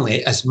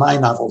 Finally, as my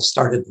novels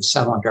started to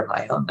sell under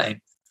my own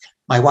name,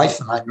 my wife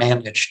and I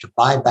managed to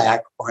buy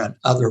back or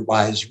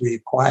otherwise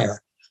reacquire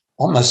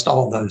almost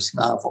all those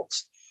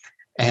novels.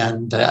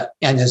 And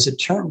as it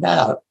turned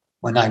out,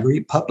 when I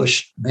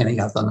republished many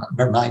of them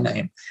under my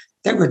name,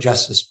 they were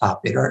just as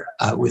popular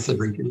with the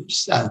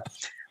readers.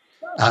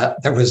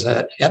 There was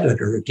an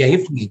editor who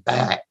gave me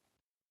back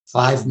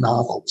 5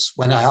 novels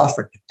when I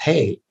offered to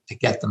pay to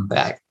get them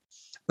back,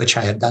 which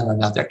I had done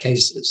in other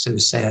cases, who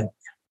said,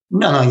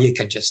 no, you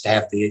could just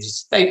have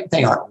these.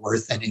 They aren't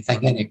worth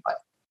anything anyway.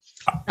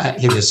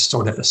 He was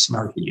sort of a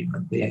snarky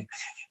human being,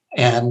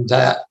 and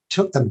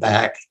took them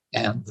back.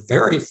 And the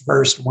very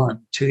first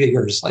one, 2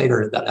 years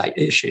later, that I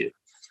issued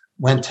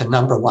went to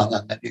 #1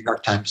 on the New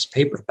York Times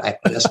paperback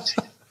list.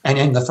 And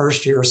in the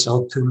first year,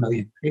 sold 2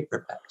 million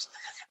paperbacks.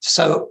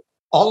 So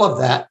all of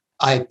that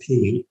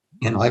IP,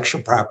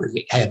 intellectual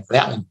property, had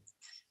value.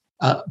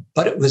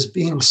 But it was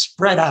being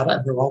spread out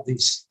under all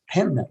these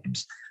pen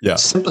names,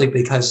 simply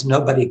because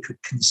nobody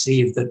could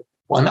conceive that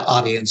one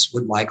audience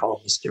would like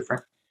all these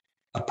different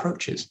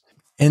approaches.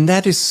 And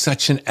that is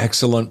such an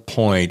excellent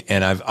point.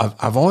 And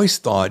I've always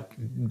thought,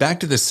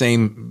 back to the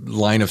same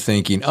line of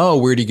thinking, oh,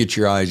 where do you get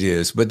your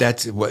ideas? But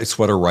it's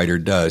what a writer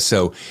does.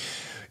 So,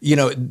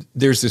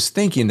 there's this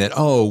thinking that,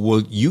 oh,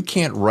 well, you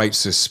can't write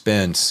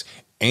suspense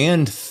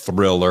and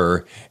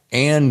thriller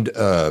and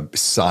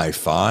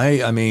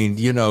sci-fi. I mean,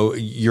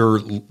 your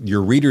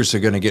readers are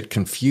going to get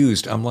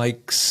confused. I'm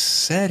like,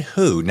 said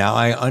who? Now,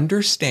 I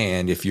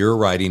understand if you're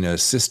writing a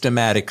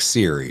systematic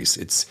series,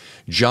 it's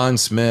John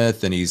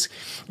Smith and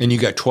you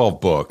got 12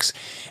 books,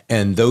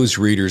 and those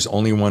readers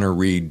only want to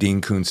read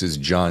Dean Koontz's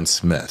John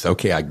Smith.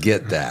 Okay, I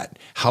get that.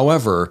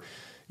 However,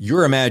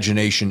 your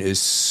imagination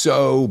is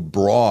so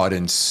broad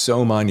and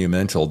so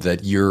monumental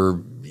that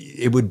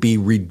it would be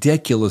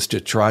ridiculous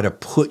to try to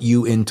put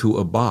you into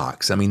a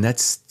box. I mean,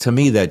 to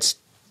me, that's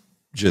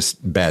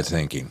just bad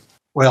thinking.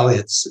 Well,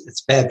 it's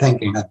bad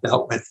thinking I've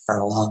dealt with for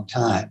a long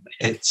time.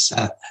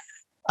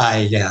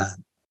 I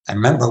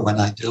remember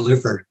when I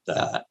delivered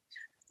the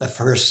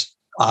first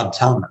Odd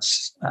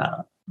Thomas,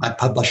 my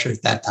publisher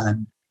at that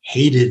time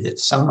hated it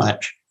so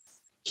much,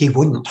 he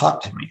wouldn't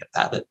talk to me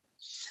about it.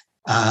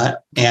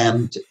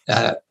 And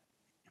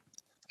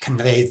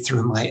conveyed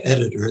through my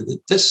editor that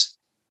this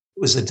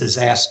was a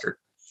disaster,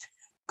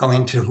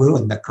 going to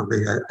ruin the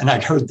career. And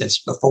I'd heard this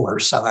before,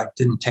 so I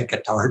didn't take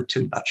it to heart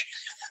too much.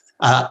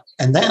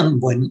 And then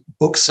when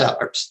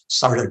booksellers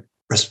started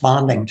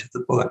responding to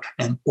the book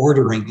and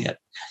ordering it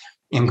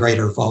in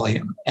greater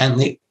volume, and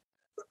the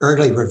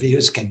early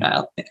reviews came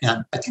out,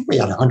 and I think we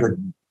had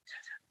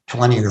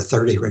 120 or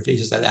 30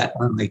 reviews of that,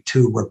 only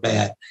 2 were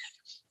bad.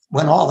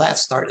 When all that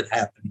started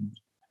happening,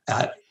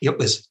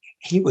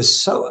 he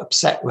was so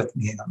upset with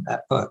me on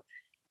that book.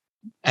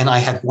 And I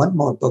had one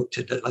more book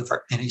to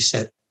deliver. And he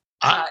said,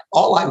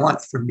 all I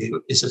want from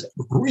you is a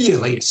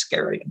really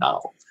scary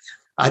novel.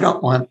 I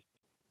don't want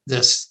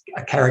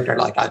a character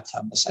like Odd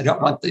Thomas. I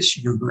don't want this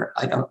humor.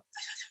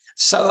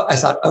 So I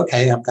thought,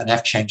 okay, I'm going to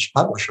have to change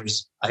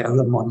publishers. I owe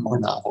them one more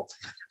novel.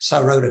 So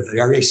I wrote a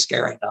very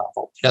scary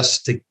novel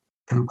just to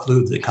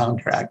conclude the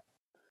contract.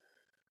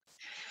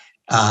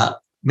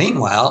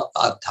 Meanwhile,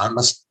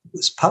 Thomas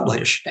was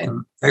published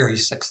and very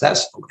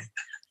successfully,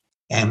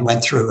 and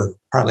went through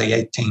probably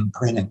 18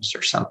 printings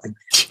or something.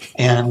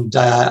 And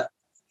then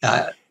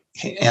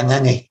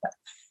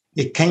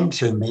he came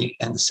to me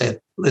and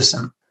said,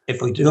 listen,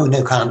 if we do a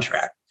new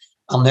contract,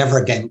 I'll never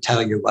again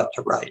tell you what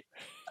to write.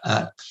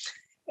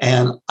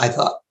 And I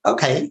thought,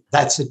 okay,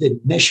 that's an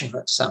admission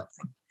of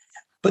something.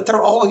 But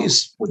there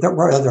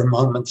were other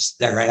moments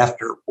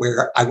thereafter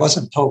where I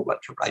wasn't told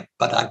what to write,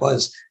 but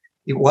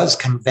it was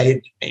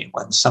conveyed to me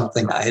when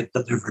something I had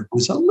delivered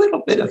was a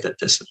little bit of a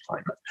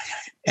disappointment.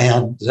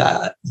 And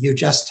you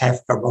just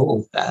have to roll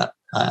with that.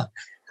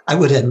 I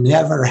would have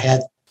never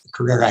had the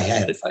career I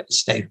had if I'd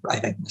stayed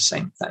writing the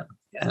same thing.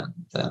 And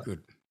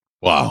good.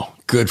 Wow,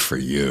 good for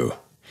you.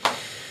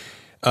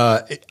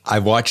 I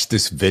watched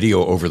this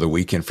video over the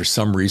weekend. For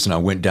some reason, I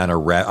went down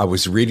I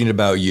was reading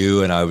about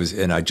you, and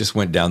I just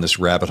went down this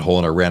rabbit hole,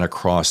 and I ran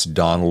across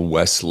Donald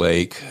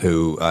Westlake,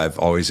 who I've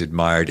always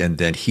admired. And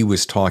then he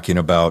was talking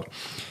about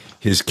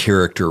his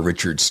character,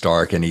 Richard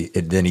Stark. And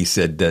then he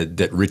said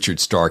that Richard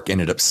Stark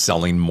ended up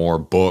selling more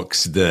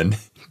books than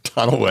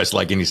Donald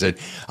Westlake. And he said,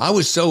 I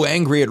was so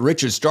angry at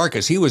Richard Stark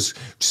because he was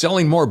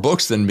selling more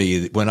books than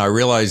me, when I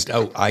realized,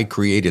 oh, I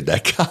created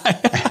that guy.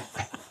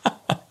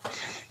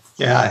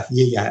 Yeah.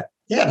 Yeah,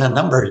 he had a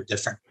number of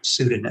different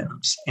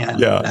pseudonyms.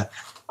 And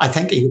I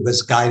think he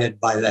was guided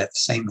by that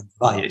same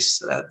advice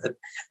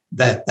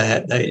that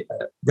the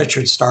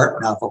Richard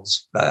Stark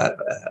novels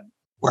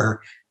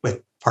were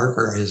with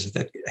Parker as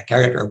the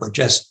character were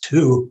just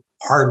too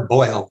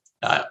hard-boiled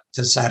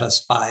to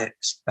satisfy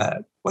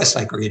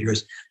Westlake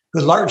readers, who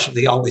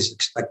largely always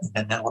expected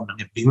an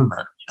element of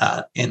humor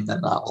in the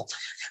novel.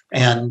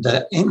 And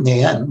in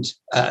the end,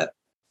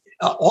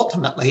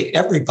 ultimately,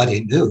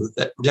 everybody knew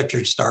that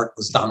Richard Stark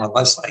was Donald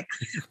Westlake,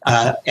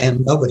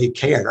 and nobody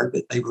cared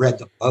that they read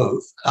them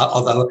both.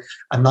 Although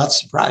I'm not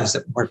surprised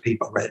that more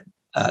people read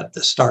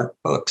the Stark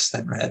books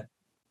than read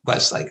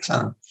Westlake's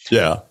own.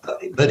 Yeah,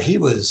 but he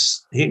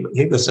was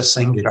a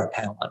singular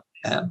talent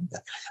and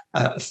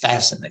a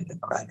fascinating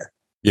writer.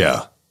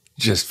 Yeah,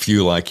 just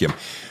few like him.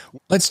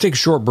 Let's take a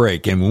short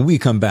break, and when we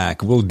come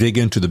back, we'll dig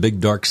into The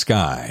Big Dark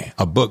Sky,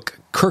 a book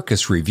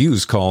Kirkus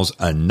Reviews calls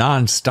a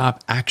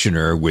non-stop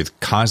actioner with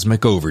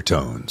cosmic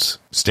overtones.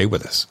 Stay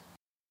with us.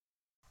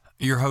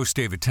 Your host,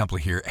 David Temple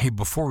here. Hey,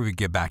 before we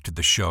get back to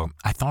the show,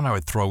 I thought I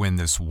would throw in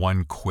this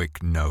one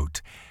quick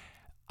note.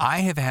 I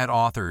have had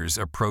authors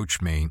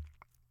approach me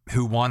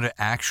who want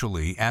to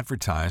actually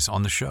advertise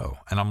on the show,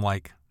 and I'm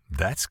like,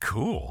 that's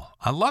cool.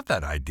 I love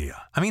that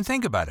idea. I mean,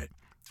 think about it.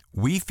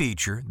 We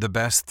feature the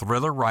best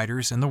thriller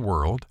writers in the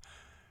world.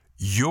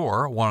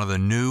 You're one of the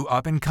new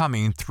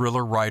up-and-coming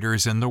thriller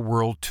writers in the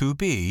world to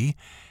be,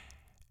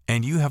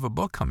 and you have a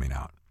book coming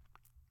out.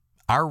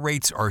 Our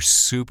rates are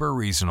super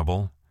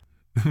reasonable.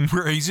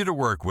 We're easy to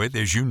work with,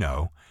 as you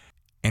know,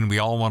 and we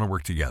all want to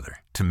work together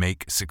to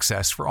make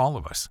success for all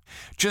of us.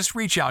 Just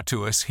reach out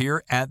to us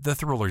here at The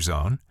Thriller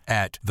Zone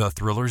at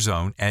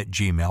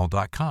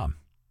thethrillerzone@gmail.com.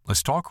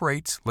 Let's talk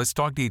rates. Let's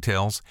talk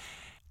details.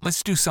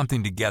 Let's do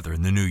something together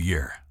in the new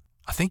year.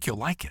 I think you'll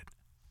like it.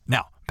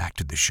 Now, back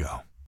to the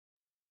show.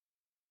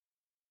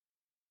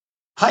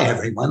 Hi,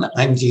 everyone.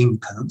 I'm Gene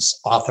Koontz,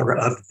 author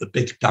of The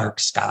Big Dark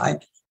Sky,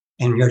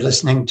 and you're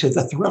listening to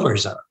The Thriller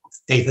Zone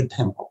with David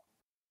Temple.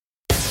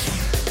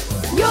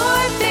 Your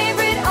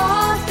favorite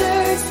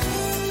authors,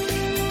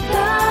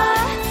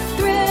 The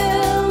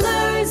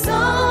Thriller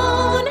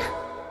Zone.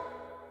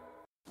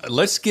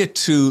 Let's get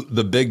to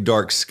The Big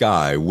Dark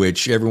Sky,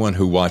 which everyone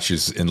who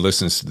watches and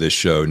listens to this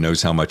show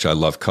knows how much I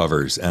love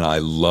covers, and I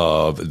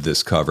love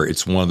this cover.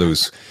 It's one of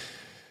those,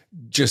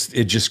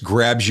 it just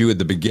grabs you at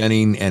the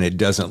beginning and it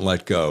doesn't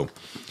let go.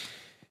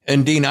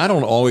 And Dean, I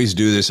don't always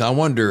do this. I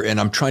wonder, and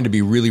I'm trying to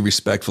be really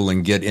respectful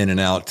and get in and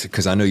out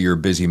because I know you're a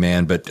busy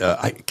man, but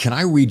can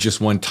I read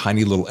just one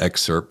tiny little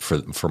excerpt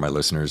for my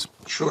listeners?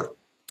 Sure.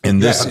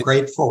 And you this have a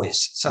great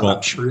voice, so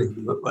I'm sure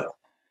you will.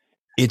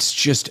 It's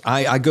just,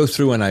 I go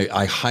through and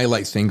I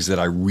highlight things that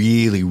I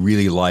really,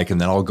 really like,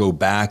 and then I'll go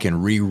back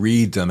and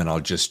reread them and I'll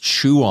just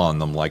chew on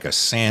them like a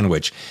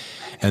sandwich.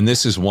 And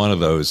this is one of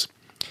those.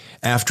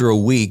 After a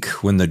week,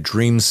 when the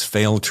dreams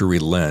failed to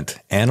relent,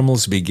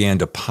 animals began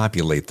to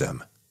populate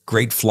them.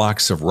 Great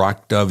flocks of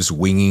rock doves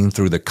winging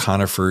through the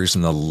conifers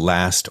in the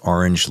last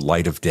orange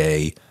light of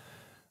day.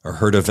 A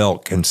herd of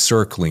elk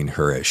encircling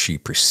her as she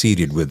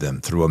proceeded with them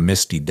through a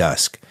misty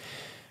dusk.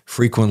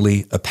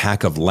 Frequently, a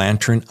pack of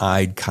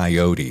lantern-eyed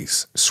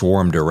coyotes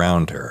swarmed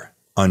around her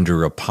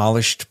under a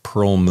polished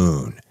pearl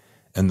moon,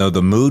 and though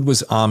the mood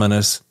was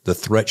ominous, the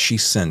threat she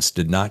sensed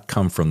did not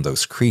come from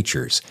those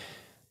creatures,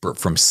 but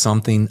from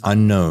something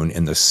unknown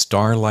in the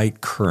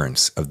starlight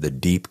currents of the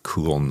deep,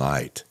 cool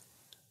night.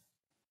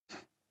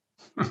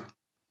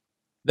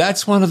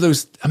 That's one of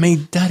those,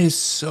 that is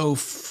so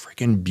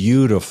freaking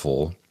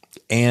beautiful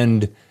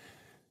and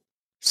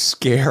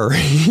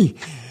scary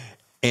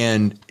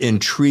and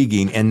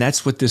intriguing. And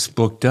that's what this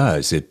book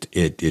does.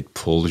 It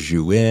pulls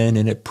you in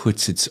and it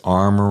puts its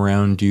arm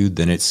around you.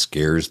 Then it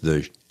scares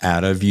the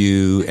out of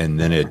you. And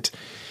then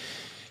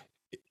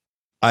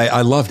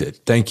I loved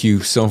it. Thank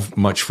you so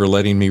much for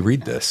letting me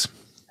read this.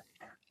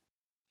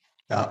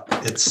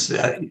 It's,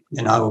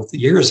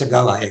 years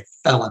ago, I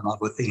fell in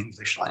love with the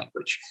English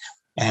language.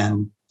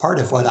 And part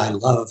of what I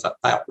love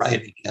about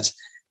writing is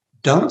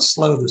don't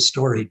slow the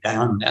story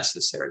down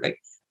necessarily,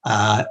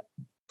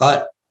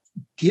 but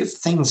give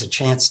things a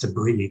chance to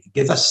breathe.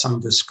 Give us some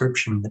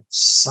description that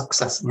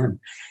sucks us in.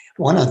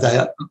 One of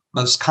the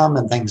most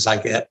common things I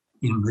get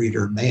in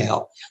reader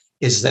mail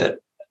is that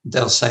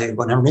they'll say,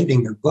 when I'm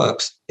reading your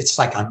books, it's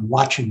like I'm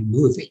watching a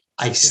movie.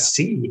 I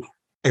see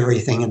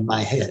everything in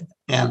my head.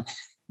 And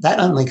that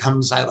only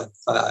comes out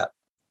of,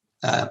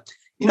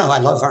 I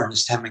love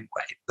Ernest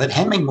Hemingway, but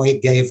Hemingway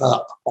gave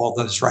up all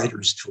those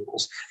writer's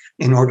tools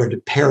in order to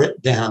pare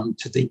it down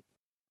to the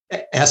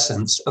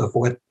essence of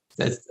what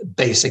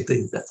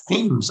basically the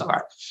themes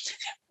are.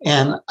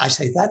 And I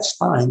say, that's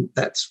fine.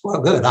 That's well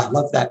good. I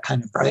love that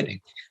kind of writing.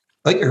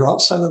 But you're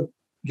also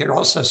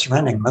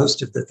surrendering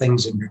most of the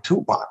things in your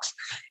toolbox.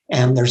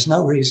 And there's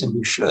no reason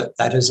you should.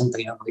 That isn't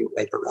the only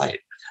way to write.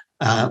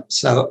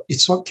 So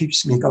it's what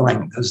keeps me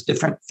going, those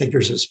different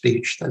figures of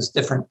speech, those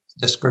different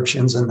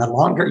descriptions. And the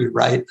longer you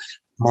write,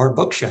 the more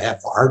books you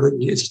have, the harder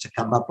it is to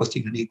come up with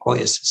unique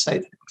ways to say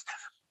things.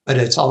 But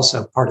it's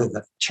also part of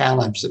the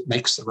challenge that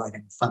makes the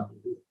writing fun to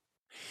do.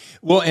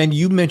 Well, and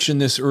you mentioned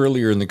this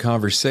earlier in the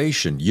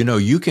conversation. You know,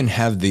 you can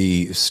have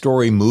the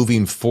story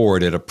moving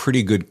forward at a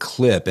pretty good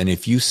clip. And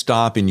if you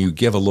stop and you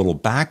give a little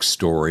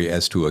backstory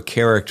as to a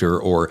character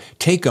or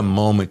take a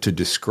moment to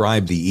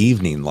describe the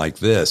evening like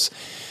this,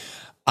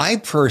 I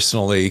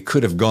personally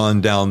could have gone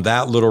down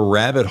that little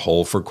rabbit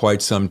hole for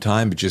quite some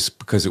time just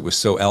because it was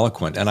so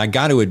eloquent. And I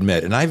got to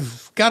admit, and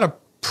I've got a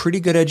pretty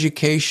good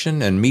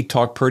education and me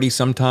talk pretty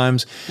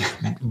sometimes,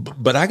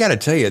 but I got to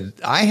tell you,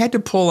 I had to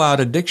pull out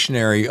a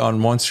dictionary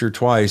on once or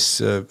twice.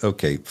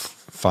 Okay,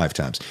 5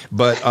 times,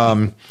 but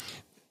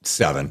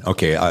 7.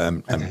 Okay,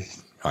 I'm all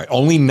right,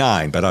 only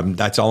 9, but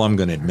that's all I'm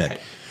going to admit.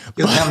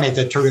 You'll tell me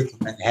the truth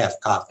and then have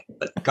coffee,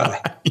 but go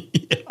ahead.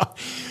 Yeah.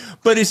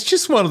 But it's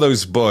just one of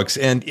those books,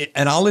 and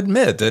I'll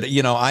admit that,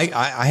 you know,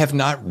 I have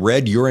not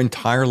read your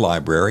entire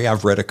library.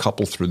 I've read a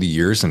couple through the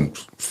years, and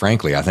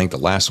frankly, I think the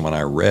last one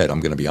I read,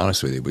 I'm going to be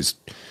honest with you, was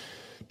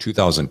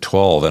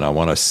 2012, and I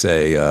want to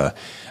say I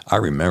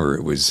remember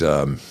it was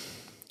the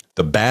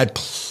Bad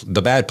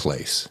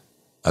Place.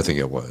 I think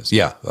it was,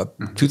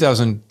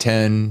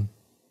 2010,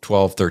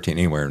 12, 13,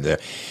 anywhere in there,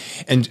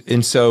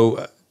 and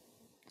so.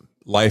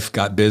 Life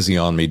got busy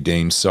on me,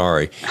 Dean,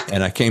 sorry.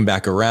 And I came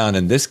back around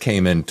and this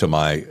came into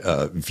my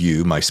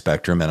view, my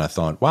spectrum. And I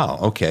thought, wow,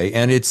 okay.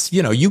 And it's,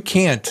 you know, you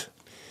can't,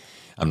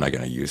 I'm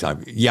going to use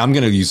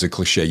a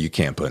cliche. You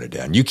can't put it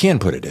down. You can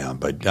put it down,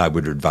 but I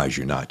would advise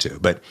you not to.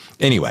 But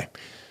anyway,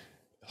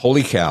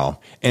 holy cow.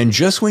 And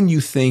just when you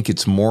think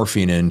it's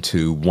morphing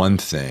into one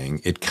thing,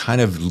 it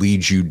kind of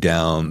leads you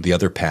down the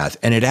other path.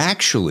 And it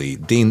actually,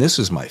 Dean, this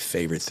is my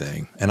favorite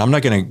thing. And I'm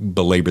not going to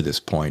belabor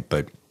this point,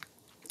 but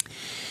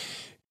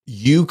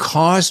you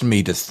caused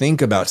me to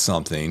think about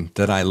something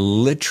that I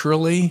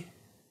literally,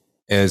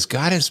 as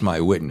God is my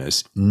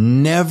witness,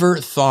 never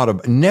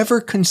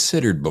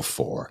considered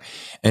before.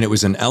 And it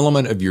was an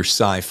element of your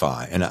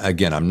sci-fi. And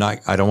again,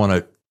 I don't want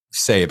to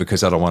say it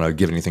because I don't want to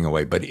give anything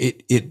away, but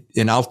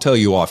and I'll tell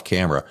you off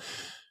camera.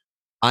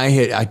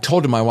 I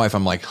told to my wife,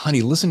 I'm like,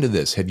 honey, listen to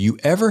this. Have you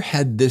ever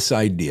had this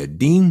idea?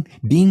 Dean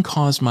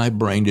caused my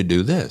brain to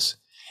do this.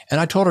 And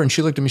I told her, and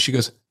she looked at me, she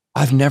goes,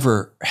 I've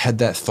never had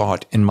that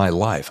thought in my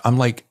life. I'm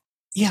like,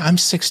 yeah, I'm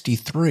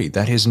 63.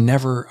 That has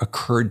never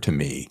occurred to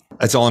me.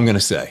 That's all I'm going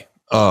to say.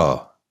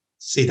 Oh.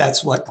 See,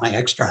 that's what my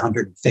extra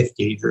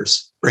 150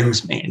 years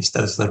brings me, is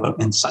those little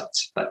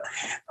insights. But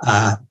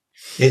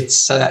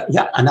it's,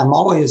 and I'm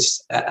always,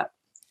 I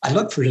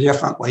look for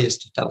different ways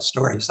to tell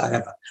stories.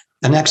 The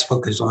next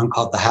book is one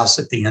called The House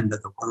at the End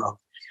of the World.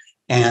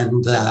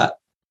 And I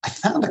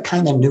found a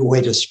kind of new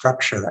way to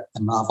structure a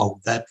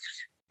novel that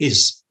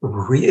is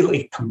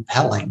really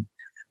compelling,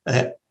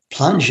 that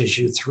plunges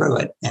you through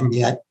it and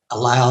yet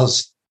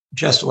allows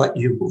just what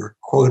you were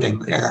quoting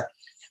there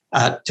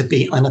to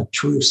be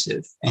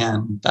unobtrusive.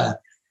 And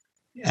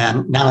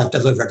now I've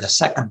delivered a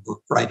second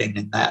book writing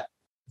in that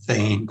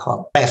vein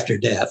called After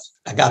Death.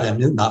 I got a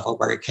new novel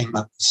where it came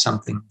up with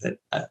something that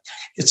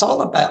it's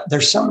all about.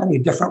 There's so many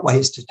different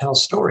ways to tell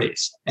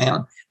stories.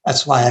 And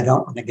that's why I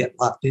don't want to get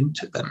locked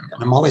into them.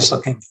 And I'm always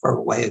looking for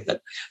a way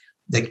that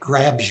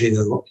grabs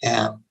you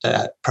and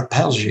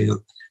propels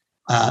you.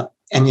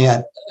 And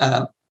yet,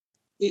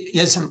 it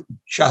isn't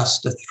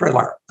just a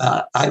thriller.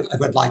 I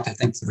would like to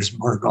think there's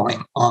more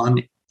going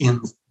on in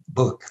the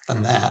book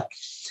than that.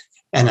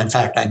 And in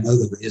fact, I know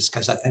there is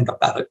because I think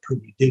about it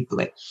pretty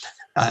deeply.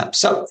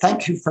 So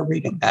thank you for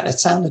reading that. It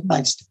sounded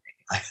nice to me.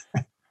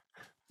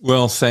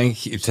 Well,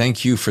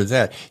 thank you for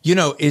that. You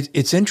know,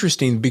 it's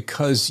interesting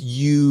because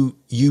you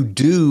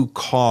do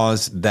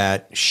cause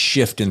that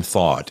shift in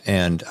thought.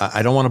 And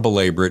I don't want to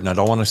belabor it and I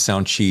don't want to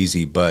sound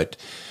cheesy, but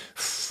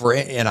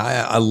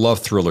I love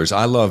thrillers.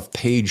 I love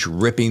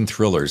page-ripping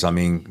thrillers. I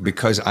mean,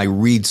 because I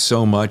read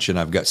so much and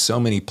I've got so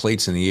many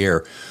plates in the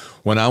air,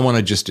 when I want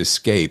to just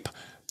escape,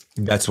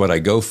 that's what I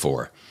go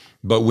for.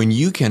 But when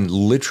you can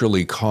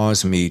literally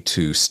cause me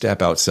to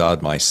step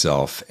outside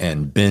myself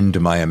and bend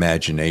my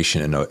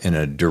imagination in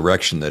a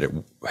direction that it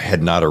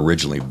had not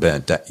originally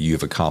bent, that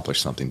you've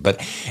accomplished something. But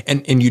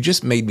and you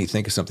just made me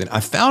think of something. I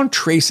found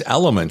trace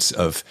elements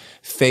of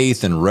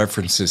faith and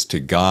references to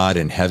God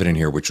and heaven in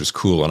here, which was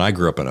cool. And I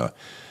grew up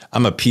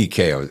I'm a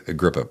PK. I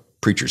grew up a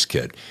preacher's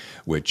kid,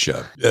 which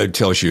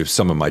tells you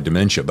some of my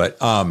dementia. But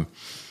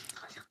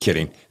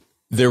kidding.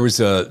 There was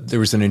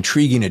an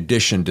intriguing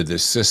addition to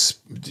this,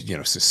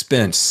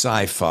 suspense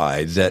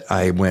sci-fi that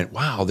I went,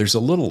 wow,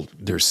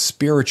 there's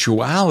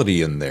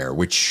spirituality in there,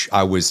 which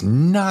I was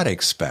not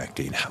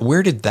expecting.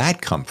 Where did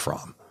that come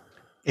from?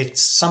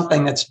 It's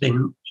something that's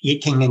been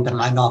eking into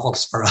my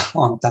novels for a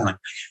long time.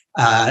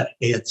 I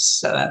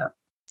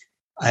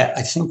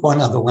think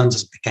one of the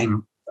ones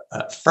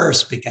that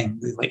first became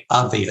really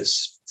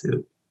obvious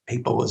to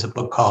people was a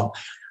book called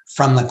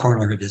From the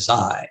Corner of His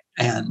Eye.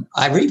 And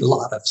I read a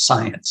lot of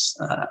science.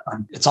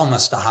 It's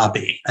almost a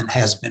hobby and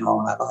has been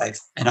all my life.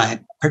 And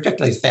I'm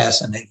particularly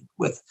fascinated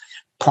with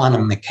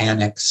quantum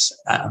mechanics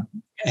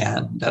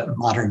and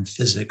modern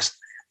physics.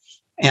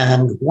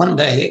 And one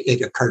day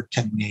it occurred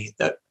to me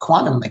that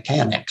quantum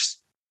mechanics,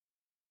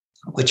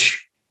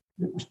 which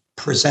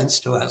presents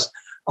to us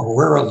a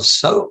world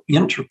so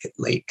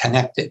intricately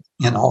connected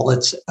in all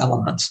its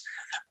elements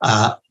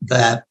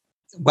that,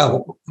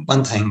 well,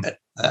 one thing that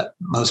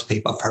most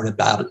people have heard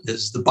about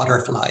is the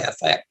butterfly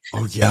effect.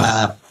 Oh,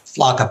 yeah.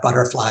 Flock of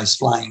butterflies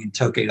flying in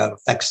Tokyo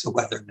affects the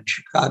weather in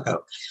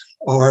Chicago.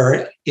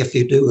 Or if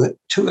you do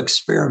two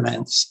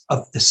experiments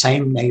of the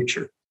same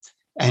nature,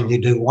 and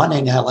you do one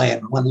in LA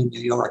and one in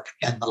New York,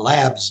 and the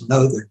labs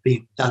know they're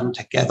being done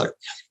together,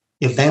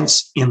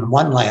 events in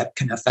one lab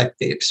can affect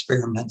the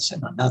experiments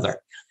in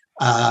another.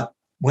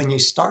 When you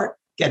start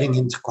getting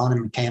into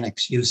quantum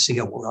mechanics, you see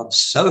a world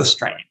so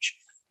strange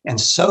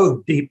and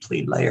so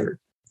deeply layered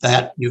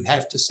that you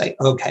have to say,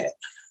 okay,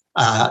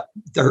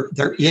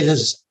 there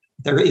is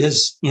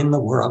in the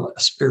world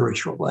a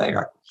spiritual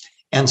layer,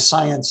 and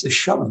science is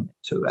showing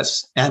it to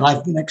us. And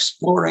I've been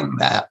exploring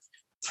that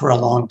for a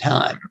long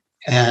time.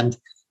 And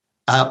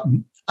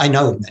I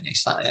know many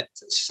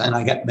scientists, and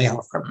I get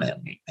mail from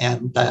many,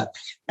 and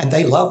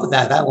they love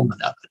that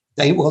element of it.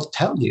 They will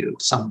tell you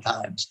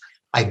sometimes,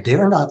 I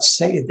dare not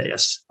say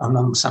this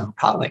among some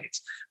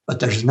colleagues, but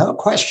there's no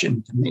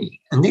question to me.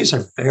 And these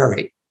are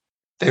very,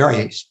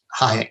 very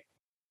high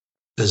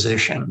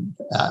position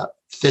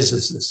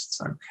physicists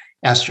and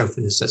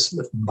astrophysicists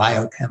and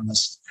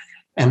biochemists.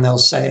 And they'll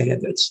say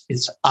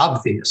it's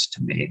obvious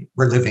to me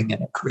we're living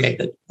in a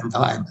created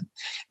environment.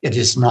 It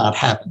is not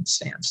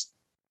happenstance.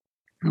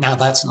 Now,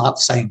 that's not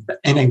saying that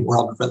any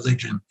world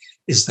religion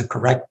is the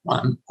correct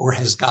one or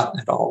has gotten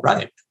it all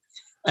right.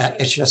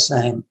 It's just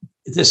saying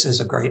this is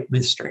a great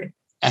mystery.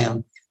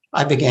 And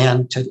I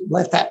began to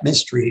let that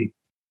mystery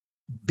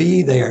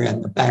be there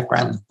in the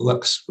background of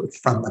books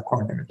from the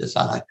corner of his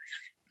eye.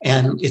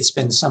 And it's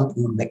been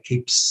something that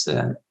keeps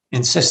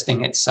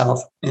insisting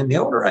itself. And the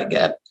older I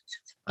get,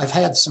 I've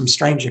had some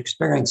strange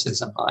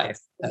experiences in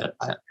life.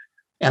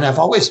 And I've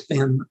always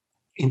been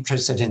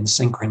interested in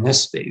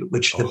synchronicity,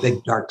 which the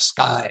big dark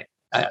sky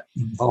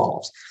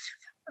involves.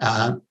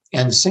 And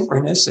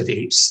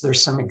synchronicities,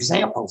 there's some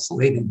examples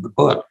leading the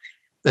book.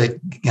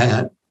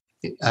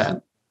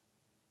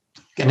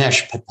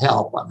 Ganesh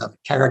Patel, one of the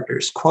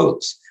characters,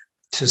 quotes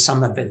to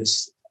some of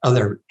his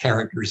other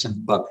characters in the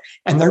book.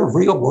 And they're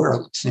real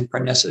world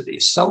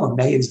synchronicities, so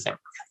amazing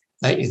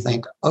that you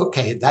think,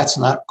 okay, that's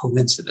not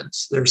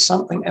coincidence. There's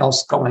something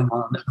else going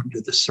on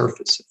under the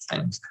surface of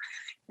things.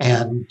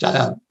 And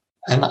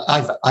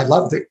I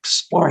loved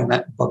exploring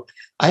that book.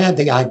 I had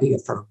the idea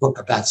for a book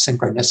about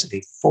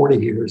synchronicity 40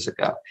 years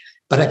ago,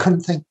 but I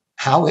couldn't think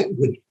how it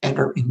would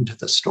enter into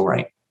the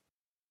story.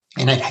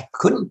 And it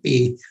couldn't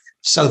be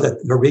so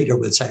that the reader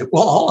would say,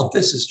 well, all of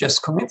this is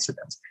just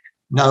coincidence.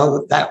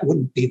 No, that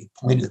wouldn't be the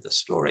point of the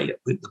story.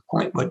 The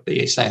point would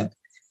be saying,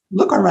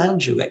 look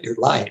around you at your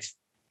life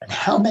and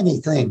how many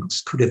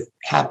things could have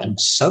happened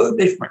so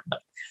differently,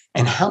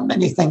 and how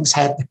many things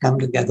had to come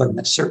together in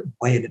a certain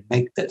way to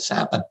make this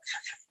happen.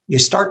 You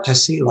start to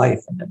see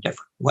life in a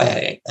different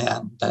way.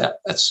 And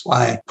that's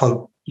why I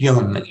quote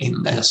Jung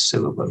in this,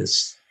 who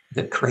was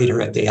the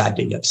creator of the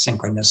idea of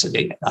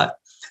synchronicity.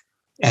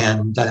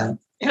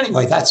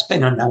 Anyway, that's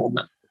been an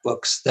element of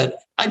books that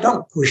I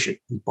don't push at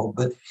people,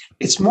 but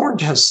it's more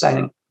just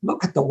saying,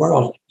 look at the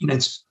world in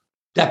its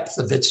depth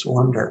of its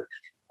wonder.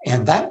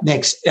 And that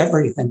makes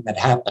everything that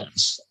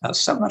happens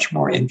so much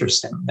more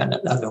interesting than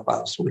it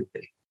otherwise would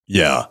be.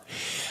 Yeah.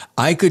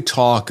 I could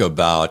talk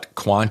about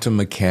quantum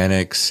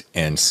mechanics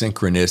and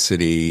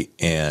synchronicity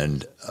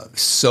and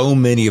so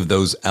many of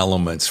those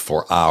elements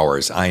for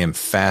hours. I am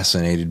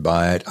fascinated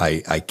by it.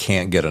 I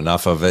can't get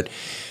enough of it.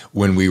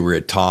 When we were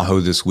at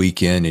Tahoe this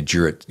weekend, and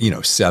you're at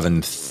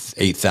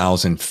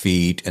 8,000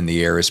 feet, and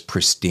the air is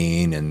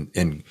pristine,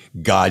 and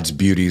God's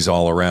beauty's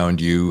all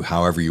around you,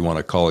 however you want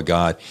to call it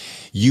God,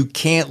 you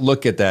can't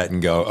look at that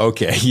and go,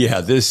 okay,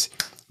 yeah, this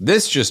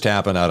just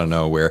happened out of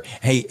nowhere.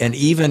 Hey, and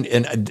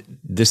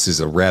this is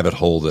a rabbit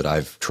hole that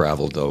I've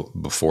traveled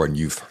before, and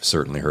you've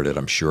certainly heard it,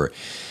 I'm sure.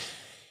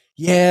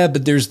 Yeah,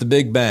 but there's the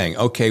Big Bang.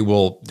 Okay,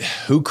 well,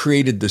 who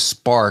created the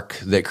spark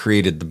that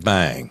created the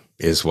bang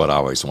is what I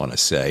always want to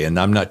say. And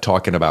I'm not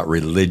talking about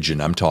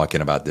religion. I'm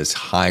talking about this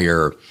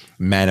higher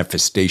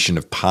manifestation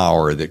of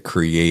power that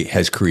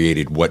has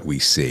created what we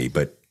see.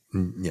 But,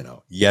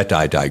 yet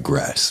I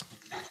digress.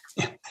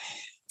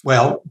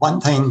 Well,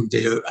 one thing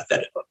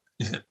that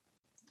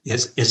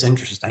is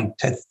interesting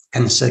to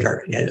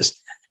consider is,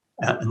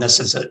 and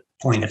this is a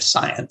point of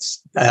science,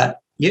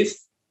 that if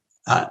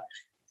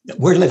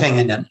we're living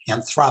in an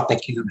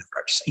anthropic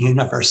universe, a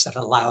universe that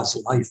allows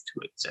life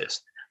to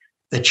exist,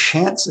 the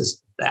chances of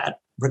that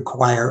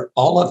require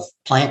all of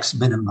Planck's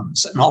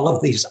minimums and all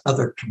of these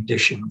other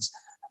conditions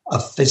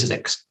of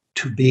physics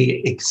to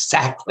be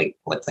exactly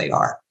what they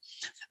are.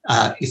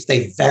 If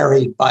they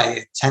vary by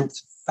a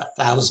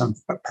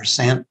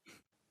 10,000%,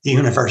 the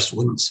universe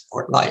wouldn't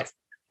support life.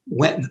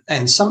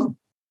 And some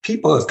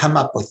people have come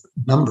up with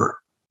a number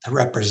to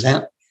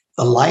represent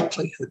the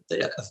likelihood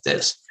of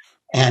this,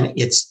 and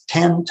it's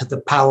 10 to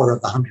the power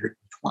of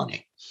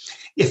 120.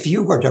 If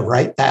you were to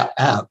write that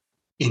out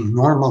in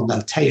normal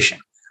notation,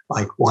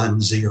 like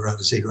 1, 0,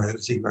 0,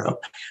 0,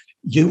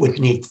 you would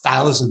need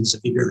thousands of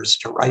years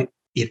to write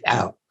it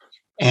out.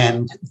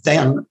 And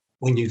then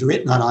when you'd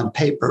written it on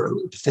paper, it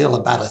would fill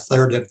about a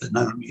third of the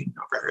known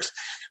universe.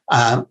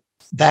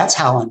 That's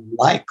how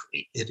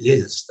unlikely it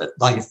is that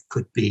life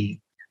could be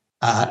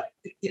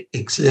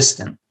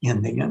existent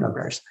in the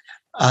universe.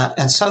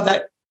 And so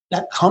that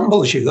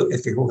humbles you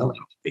if you're willing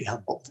to be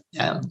humbled.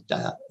 And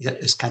it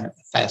is kind of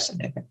a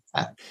fascinating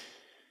fact.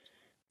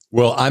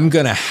 Well, I'm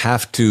going to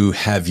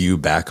have you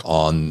back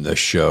on the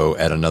show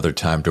at another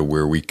time to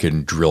where we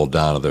can drill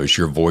down to those.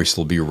 Your voice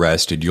will be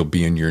rested. You'll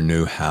be in your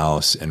new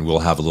house and we'll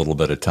have a little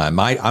bit of time.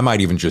 I might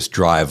even just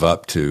drive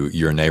up to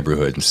your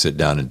neighborhood and sit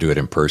down and do it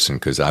in person,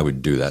 because I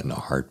would do that in a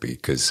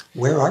heartbeat. Because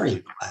where are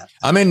you?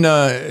 I'm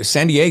in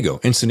San Diego,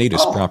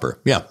 Encinitas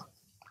proper. Yeah.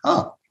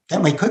 Oh,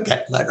 then we could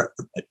get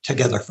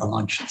together for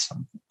lunch or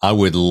something. I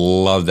would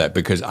love that,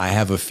 because I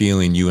have a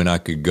feeling you and I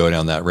could go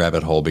down that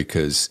rabbit hole,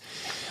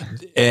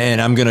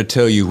 and I'm going to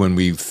tell you when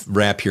we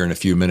wrap here in a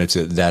few minutes,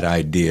 that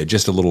idea,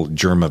 just a little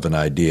germ of an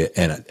idea.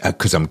 And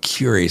because I'm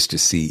curious to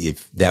see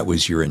if that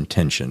was your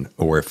intention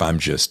or if I'm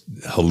just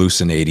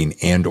hallucinating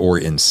and or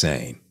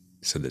insane.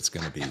 So that's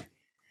going to be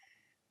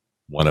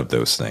one of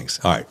those things.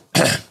 All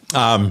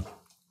right.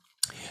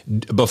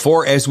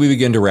 As we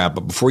begin to wrap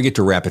up, before we get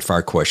to rapid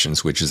fire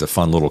questions, which is a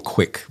fun little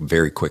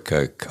very quick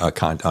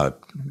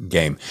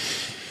game,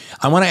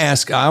 I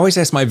always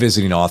ask my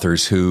visiting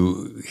authors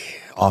who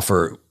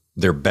offer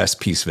their best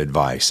piece of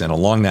advice. And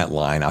along that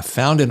line, I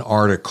found an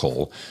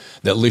article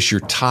that lists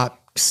your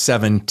top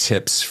 7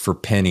 tips for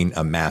penning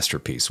a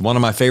masterpiece. One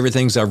of my favorite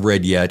things I've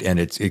read yet, and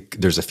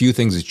there's a few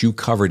things that you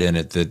covered in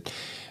it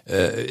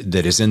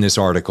that is in this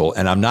article.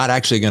 And I'm not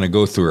actually going to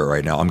go through it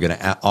right now. I'm going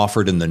to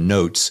offer it in the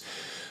notes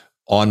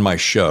on my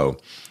show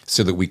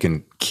so that we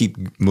can keep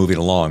moving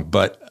along.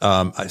 But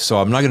so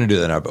I'm not going to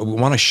do that now, but we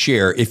want to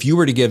share, if you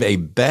were to give a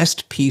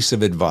best piece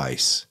of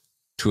advice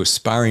to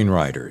aspiring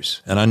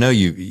writers, and I know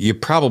you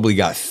probably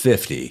got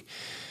 50,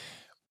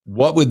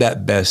 what would that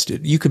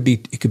it could be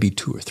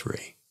 2 or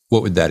 3.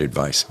 What would that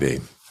advice be?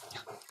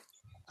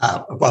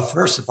 Well,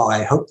 first of all,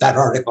 I hope that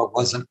article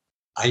wasn't,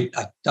 I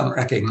don't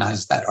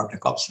recognize that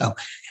article. So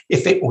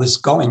if it was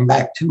going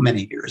back too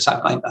many years, I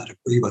might not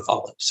agree with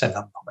all the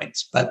 7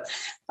 points, but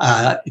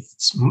if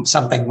it's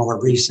something more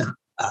recent,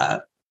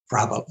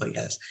 probably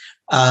is.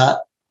 I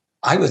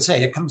would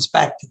say it comes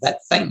back to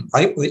that thing,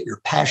 write what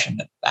you're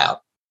passionate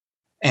about.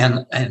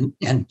 And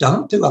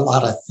don't do a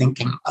lot of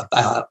thinking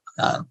about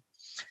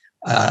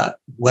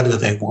what do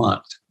they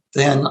want.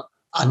 Then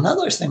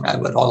another thing I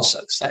would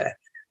also say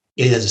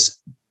is,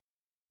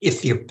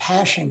 if your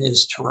passion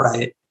is to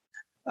write,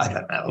 I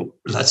don't know,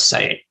 let's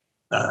say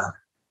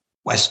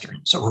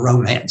Westerns or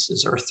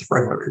romances or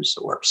thrillers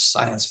or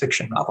science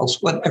fiction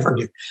novels, whatever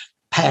your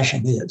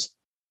passion is,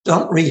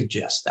 don't read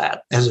just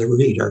that. As a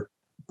reader,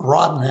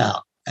 broaden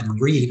out and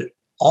read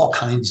all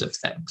kinds of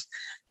things,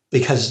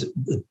 because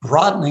the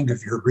broadening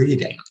of your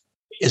reading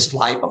is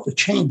liable to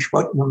change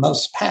what you're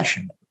most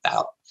passionate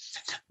about.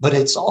 But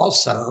it's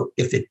also,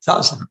 if it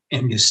doesn't,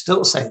 and you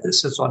still say,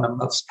 this is what I'm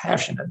most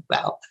passionate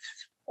about,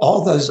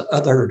 all those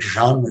other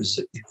genres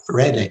that you've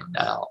read in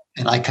now,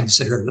 and I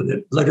consider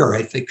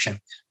literary fiction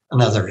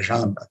another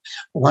genre.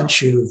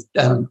 Once you've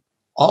done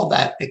all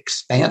that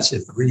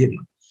expansive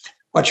reading,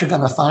 what you're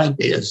going to find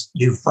is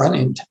you've run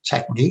into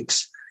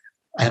techniques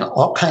and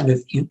all kind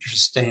of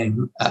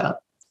interesting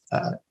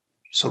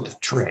sort of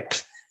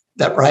tricks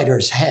that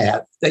writers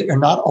have that you're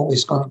not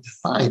always going to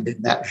find in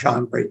that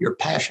genre you're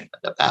passionate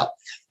about,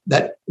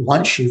 that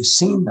once you've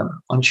seen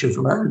them, once you've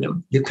learned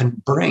them, you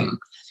can bring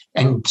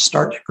and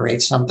start to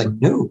create something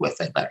new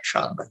within that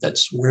genre.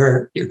 That's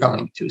where you're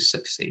going to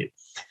succeed.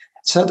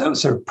 So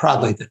those are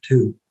probably the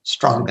 2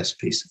 strongest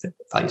pieces of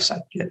advice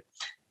I give.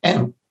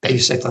 And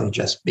basically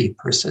just be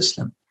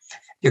persistent.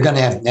 You're going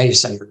to have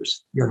naysayers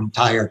your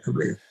entire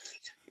career,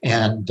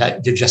 and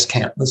you just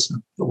can't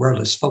listen. The world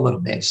is full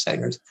of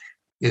naysayers.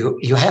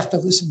 You have to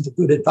listen to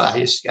good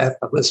advice. You have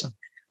to listen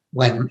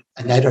when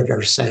an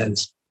editor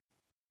says,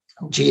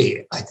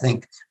 gee, I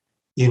think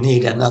you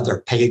need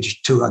another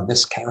page 2 on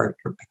this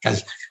character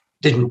because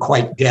didn't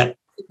quite get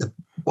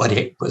what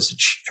it was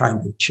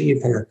trying to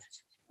achieve here.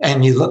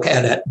 And you look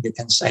at it and you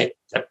can say,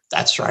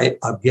 that's right,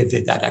 I'll give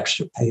you that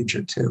extra page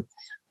or 2.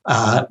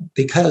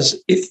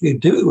 Because if you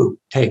do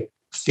take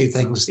a few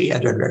things the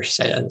editor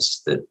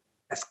says that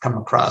have come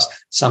across,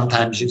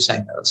 sometimes you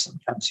say no,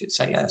 sometimes you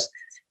say yes.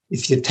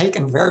 If you've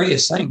taken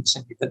various things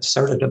and you've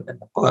inserted them in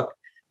the book,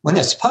 when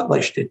it's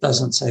published, it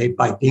doesn't say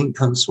by Dean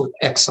Koontz with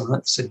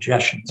excellent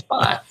suggestions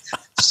by.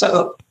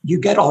 So you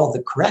get all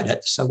the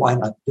credit, so why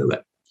not do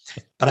it?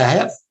 But I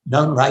have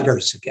known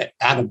writers who get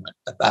adamant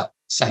about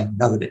saying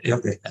no to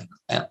everything,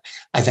 and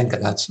I think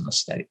that's a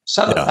mistake.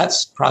 So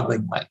that's probably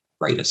my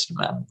greatest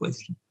amount of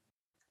wisdom.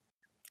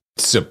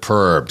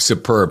 Superb.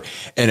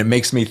 And it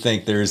makes me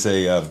think there's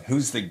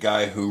who's the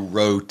guy who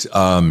wrote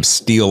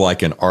Steal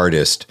Like an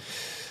Artist?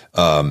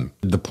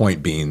 The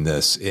point being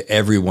this,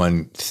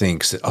 everyone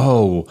thinks that,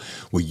 oh,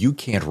 well, you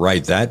can't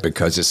write that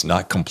because it's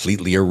not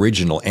completely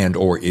original and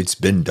or it's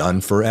been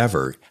done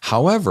forever.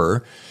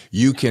 However,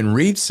 you can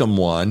read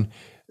someone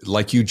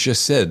like you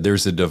just said,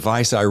 there's a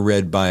device I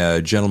read by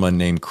a gentleman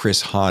named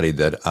Chris Hottie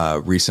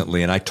that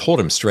recently, and I told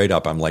him straight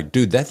up, I'm like,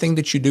 dude, that thing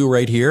that you do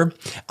right here,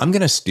 I'm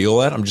going to steal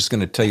that. I'm just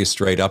going to tell you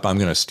straight up, I'm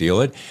going to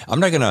steal it. I'm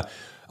not going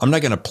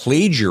to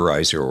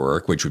plagiarize your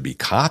work, which would be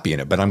copying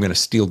it, but I'm going to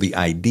steal the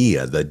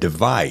idea, the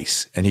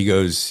device. And he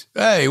goes,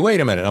 hey,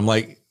 wait a minute. I'm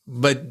like,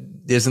 but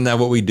isn't that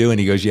what we do? And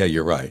he goes, yeah,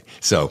 you're right.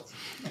 So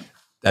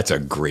that's a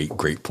great,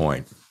 great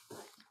point.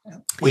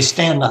 We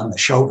stand on the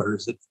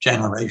shoulders of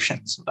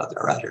generations of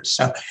other writers.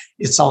 So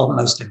it's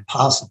almost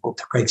impossible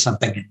to create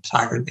something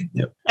entirely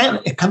new. And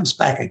it comes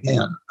back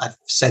again. I've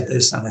said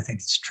this and I think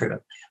it's true.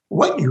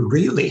 What you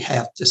really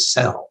have to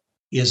sell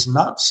is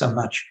not so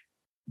much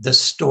the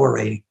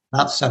story,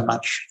 not so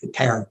much the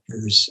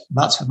characters,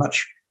 not so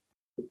much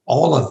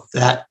all of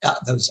that,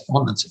 those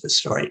elements of the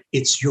story.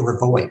 It's your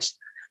voice.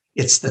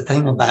 It's the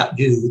thing about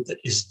you that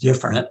is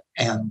different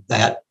and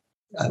that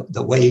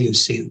the way you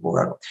see the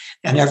world.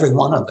 And every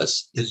one of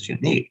us is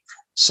unique.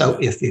 So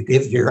if you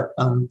give your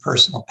own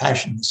personal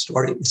passion to the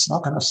story, it's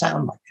not going to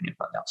sound like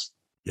anyone else.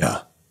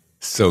 Yeah.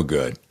 So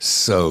good.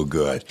 So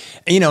good.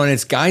 And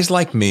it's guys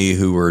like me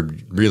who are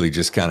really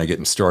just kind of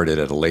getting started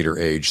at a later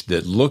age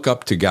that look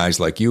up to guys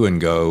like you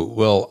and go,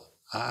 well,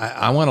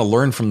 I want to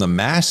learn from the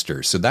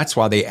masters. So that's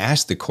why they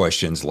ask the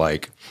questions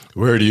like,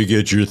 where do you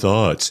get your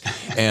thoughts?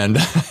 And,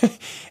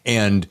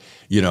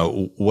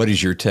 what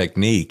is your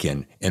technique?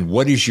 And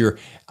what is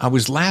I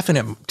was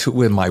laughing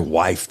with my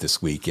wife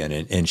this weekend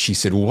and she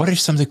said, well, what are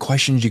some of the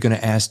questions you're going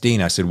to ask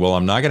Dean? I said, well,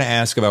 I'm not going to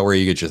ask about where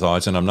you get your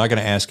thoughts and I'm not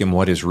going to ask him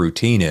what his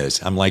routine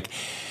is. I'm like,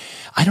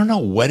 I don't know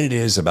what it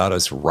is about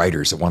us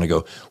writers that want to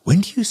go,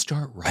 when do you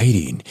start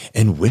writing?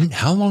 And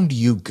how long do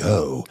you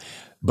go?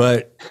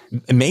 But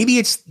maybe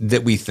it's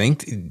that we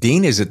think,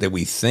 Dean, is it that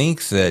we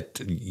think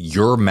that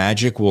your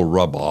magic will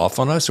rub off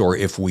on us? Or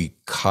if we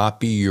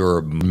copy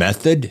your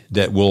method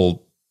that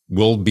we'll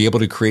be able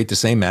to create the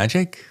same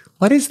magic?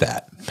 What is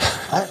that?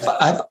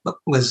 I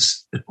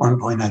was at one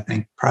point, I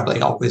think,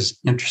 probably always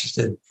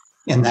interested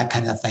in that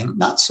kind of thing.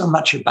 Not so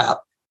much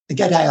about, I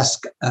get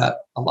asked a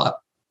lot,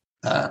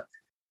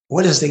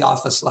 what is the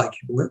office like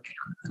you work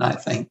in? And I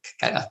think,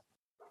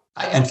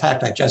 in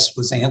fact, I just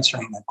was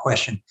answering that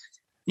question.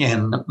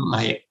 And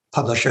my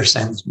publisher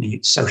sends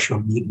me social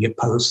media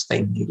posts.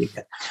 They need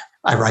it.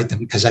 I write them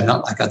because I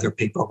don't like other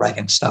people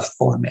writing stuff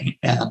for me.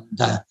 And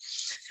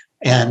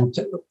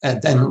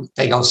then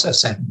they also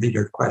send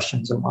reader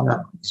questions. And one of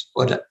them is,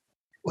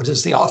 what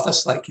is the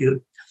office like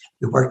you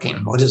work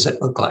in? What does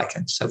it look like?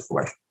 And so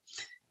forth.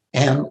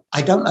 And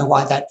I don't know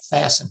why that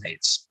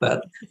fascinates.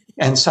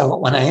 And so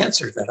when I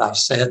answered that, I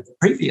said, the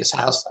previous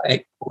house,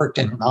 I worked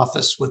in an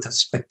office with a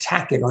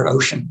spectacular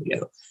ocean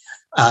view.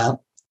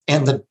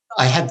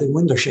 I had the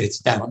window shades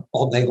down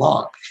all day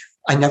long.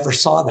 I never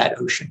saw that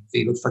ocean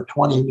view for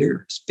 20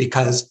 years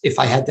because if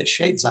I had the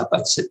shades up,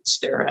 I'd sit and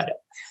stare at it.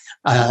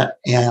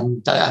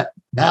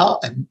 Now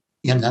I'm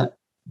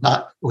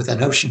not with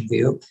an ocean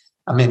view.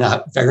 I'm in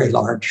a very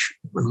large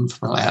room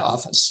for my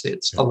office.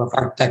 It's full of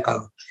Art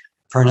Deco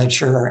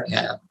furniture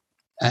and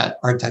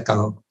Art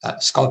Deco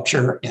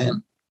sculpture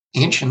and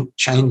ancient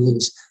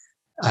Chinese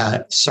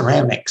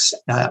ceramics,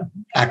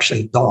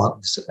 actually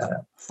dogs,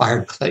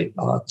 fire clay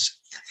dogs.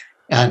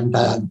 And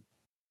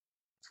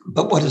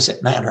but what does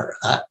it matter?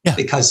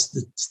 Because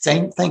the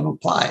same thing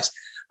applies.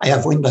 I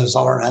have windows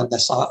all around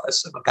this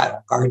office. I've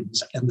got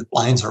gardens, and the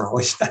blinds are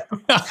always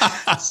down.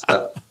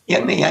 So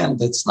in the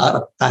end, it's not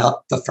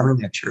about the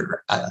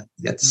furniture.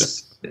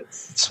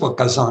 It's what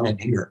goes on in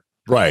here.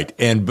 Right.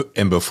 And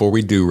before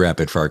we do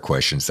rapid fire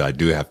questions, I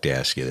do have to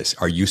ask you this.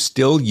 Are you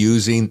still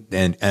using,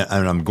 and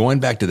I'm going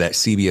back to that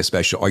CBS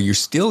special, are you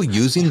still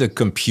using the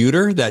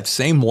computer, that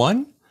same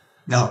one?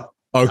 No.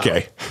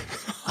 Okay. No.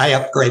 I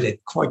upgraded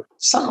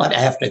somewhat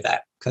after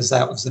that because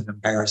that was an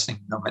embarrassing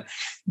moment.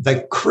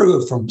 The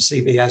crew from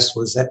CBS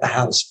was at the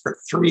house for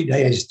 3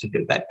 days to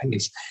do that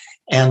piece.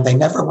 And they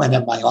never went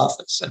in my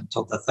office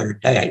until the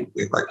third day.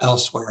 We were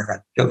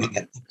elsewhere doing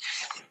it.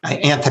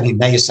 Anthony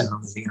Mason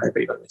was the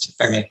interviewer. He's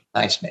a very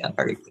nice man,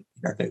 very good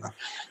interviewer.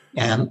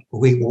 And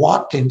we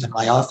walked into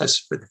my office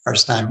for the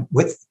first time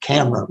with the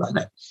camera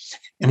running.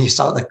 And he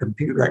saw the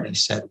computer and he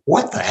said,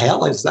 "What the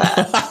hell is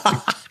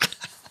that?"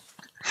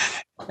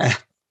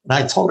 And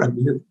I told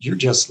him, you're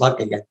just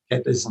lucky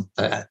it isn't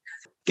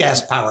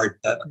gas-powered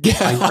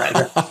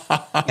typewriter.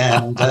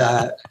 And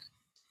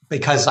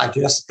because I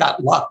just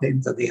got locked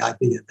into the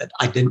idea that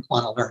I didn't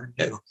want to learn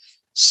new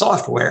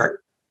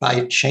software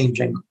by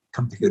changing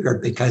computer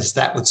because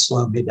that would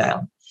slow me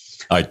down.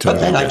 But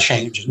then I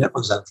changed and it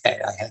was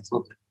okay. I had a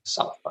little bit of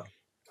software.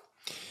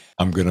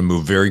 I'm going to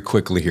move very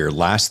quickly here.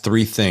 Last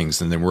three things,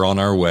 and then we're on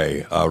our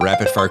way.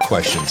 Rapid fire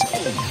questions.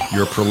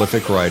 You're a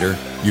prolific writer.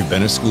 You've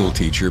been a school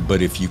teacher,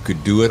 but if you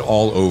could do it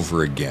all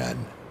over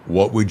again,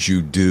 what would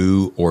you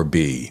do or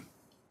be?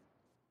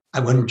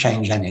 I wouldn't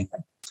change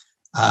anything.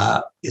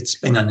 It's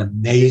been an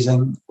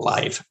amazing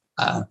life,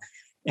 and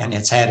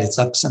it's had its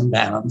ups and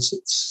downs,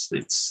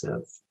 its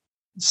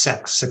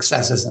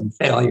successes and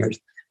failures,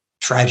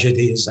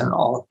 tragedies and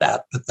all of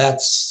that. But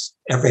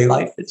every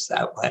life is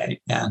that way.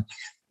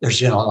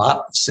 there's, a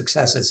lot of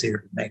successes here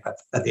to make up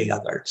for the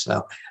other.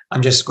 So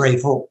I'm just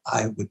grateful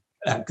I would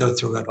go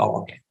through it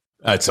all again.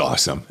 That's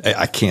awesome.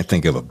 I can't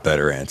think of a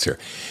better answer.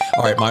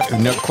 All right,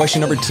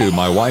 question number 2.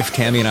 My wife,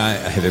 Tammy, and I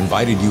have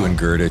invited you and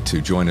Gerda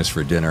to join us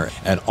for dinner.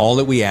 And all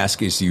that we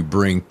ask is you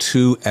bring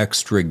 2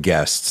 extra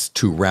guests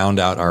to round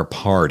out our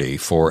party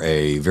for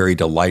a very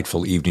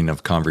delightful evening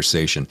of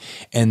conversation.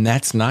 And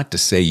that's not to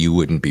say you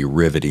wouldn't be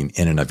riveting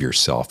in and of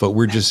yourself, but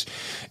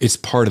it's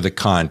part of the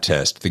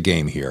contest, the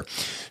game here.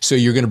 So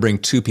you're going to bring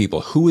 2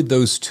 people. Who would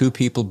those 2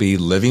 people be,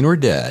 living or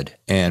dead,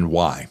 and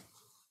why?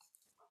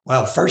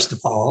 Well, first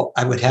of all,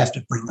 I would have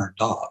to bring her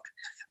dog.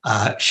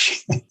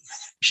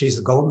 She's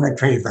a golden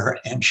retriever,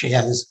 and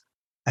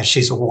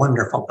she's a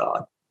wonderful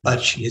dog,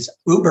 but she is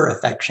uber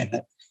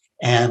affectionate,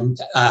 and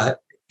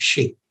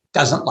she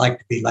doesn't like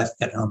to be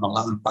left at home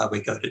alone while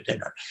we go to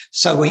dinner.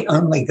 So we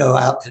only go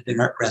out to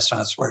dinner at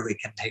restaurants where we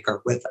can take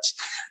her with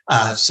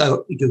us.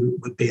 So you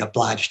would be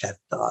obliged to have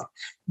a dog.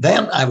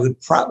 Then I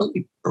would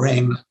probably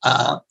bring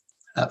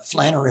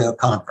Flannery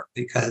O'Connor,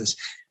 because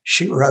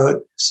she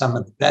wrote some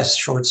of the best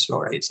short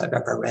stories I've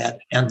ever read,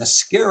 and the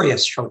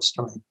scariest short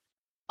story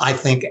I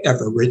think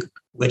ever written,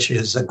 which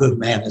is A Good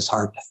Man is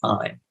Hard to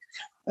Find.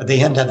 At the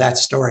end of that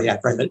story,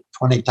 I've read it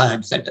 20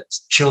 times, and it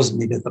chills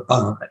me to the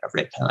bone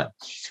every time.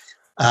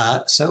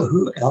 So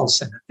who else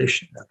in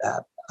addition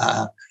to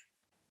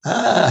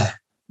that?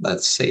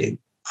 Let's see,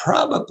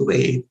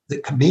 probably the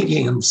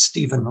comedian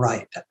Stephen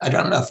Wright. I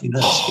don't know if you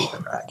know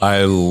Stephen Wright.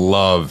 I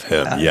love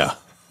him, yeah.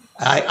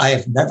 I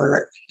have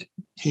never...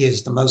 He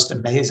is the most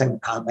amazing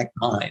comic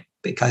mind,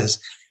 because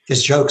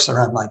his jokes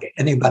are unlike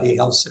anybody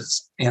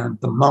else's. And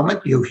the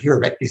moment you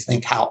hear it, you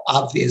think how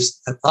obvious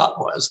the thought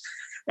was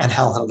and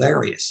how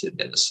hilarious it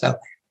is. So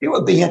it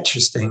would be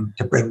interesting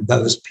to bring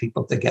those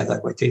people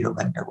together with you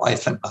and your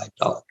wife and my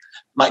dog.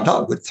 My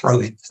dog would throw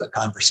into the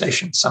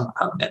conversation some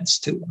comments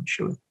too, I'm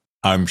sure.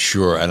 I'm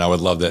sure, and I would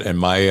love that. And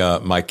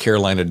my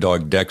Carolina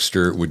dog,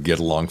 Dexter, would get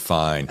along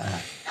fine.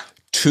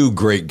 2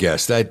 great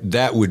guests.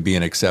 That would be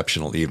an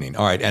exceptional evening.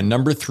 All right. And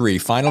number 3,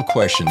 final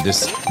question.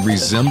 This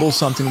resembles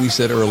something we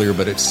said earlier,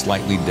 but it's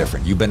slightly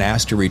different. You've been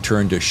asked to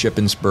return to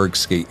Shippensburg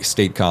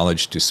State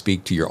College to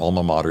speak to your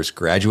alma mater's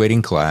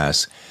graduating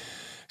class.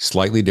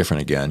 Slightly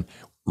different again.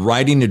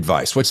 Writing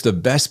advice. What's the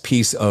best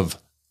piece of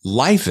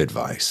life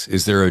advice?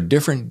 Is there a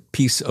different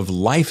piece of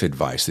life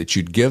advice that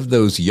you'd give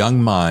those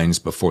young minds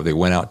before they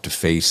went out to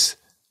face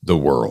the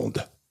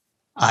world?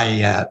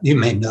 You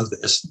may know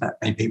this, that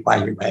may be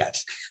why you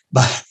asked,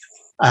 but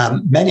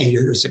many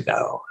years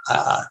ago,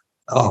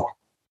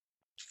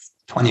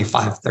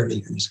 25, 30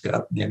 years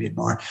ago, maybe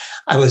more,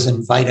 I was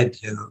invited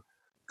to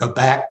go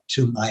back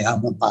to my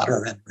alma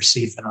mater and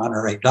receive an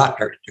honorary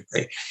doctorate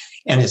degree.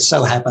 And it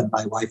so happened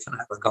my wife and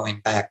I were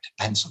going back to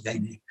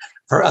Pennsylvania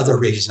for other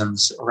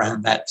reasons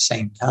around that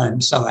same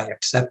time. So I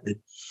accepted.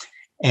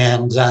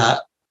 And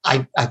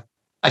I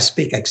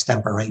speak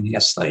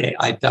extemporaneously.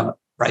 I don't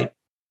write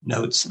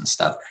notes and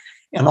stuff.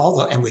 And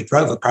we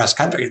drove across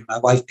country, and my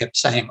wife kept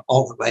saying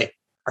all the way,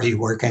 "Are you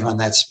working on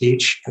that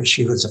speech?" Because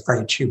she was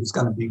afraid she was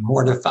going to be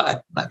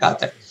mortified when I got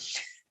there.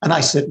 And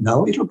I said,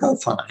 "No, it'll go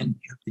fine.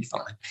 It'll be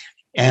fine."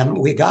 And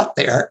we got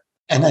there.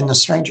 And then the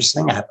strangest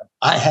thing happened.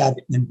 I had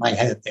in my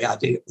head the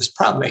idea it was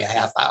probably a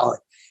half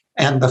hour.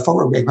 And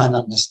before we went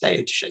on the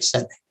stage, she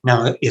said,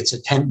 "Now it's a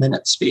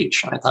 10-minute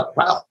speech." And I thought,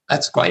 wow,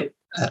 that's quite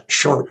a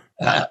short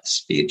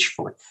speech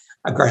for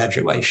a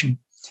graduation.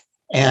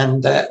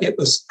 And it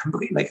was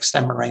completely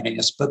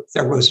extemporaneous. But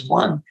there was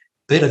one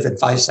bit of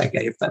advice I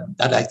gave them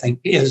that I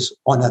think is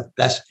one of the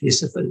best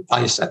pieces of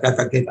advice I've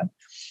ever given.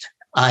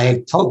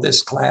 I told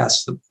this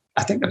class,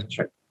 I think it was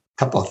a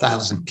couple of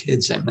thousand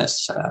kids in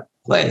this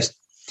place.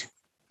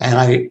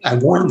 And I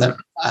warned them,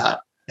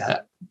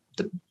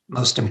 the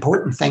most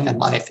important thing in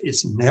life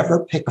is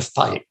never pick a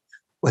fight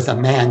with a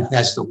man who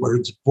has the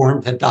words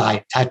 "born to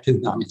die"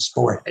 tattooed on his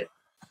forehead.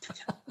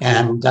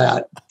 And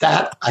that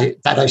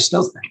I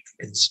still think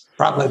is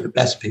probably the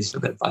best piece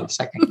of advice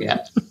I can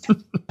get.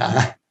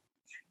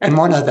 And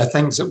one of the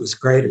things that was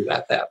great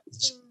about that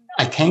was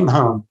I came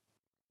home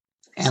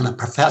and a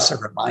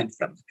professor of mine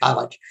from the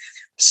college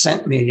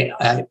sent me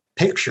a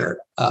picture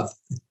of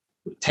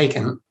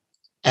taken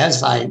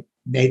as I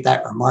made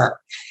that remark.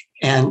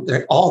 And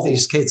all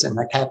these kids in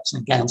their caps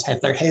and gowns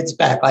had their heads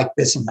back like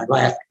this and they're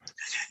laughing.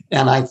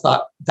 And I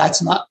thought,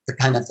 that's not the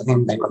kind of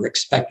thing they were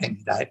expecting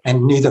today.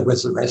 And neither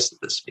was the rest of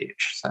the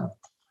speech. So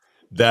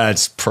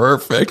that's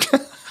perfect.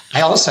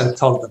 I also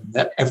told them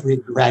that every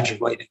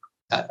graduating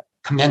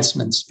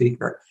commencement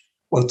speaker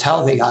will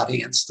tell the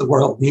audience the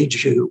world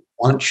needs you,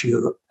 wants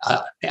you,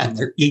 and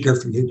they're eager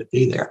for you to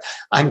be there.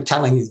 I'm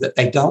telling you that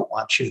they don't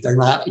want you. They're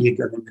not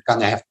eager, and you're going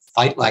to have to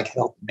fight like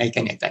hell to make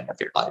anything of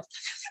your life.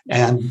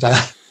 And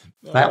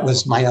that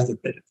was my other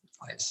bit of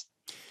advice.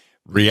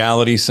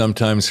 Reality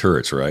sometimes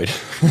hurts, right?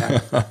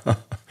 Yeah.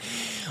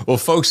 Well,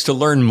 folks, to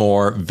learn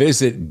more,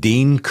 visit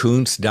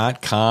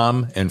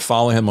DeanKoontz.com and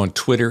follow him on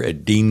Twitter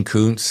at Dean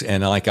Koontz,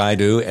 and like I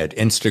do, at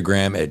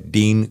Instagram at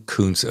Dean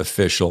Koontz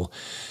Official.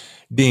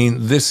 Dean,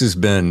 this has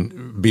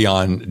been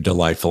beyond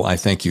delightful. I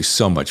thank you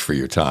so much for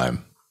your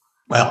time.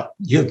 Well,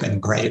 you've been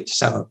great.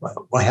 So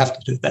we'll have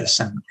to do this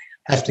and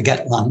have to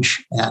get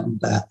lunch. And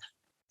do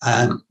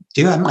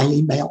you have my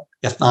email?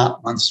 If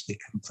not, once we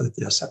conclude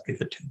this, I'll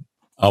give it to you.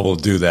 I will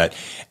do that.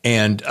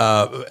 And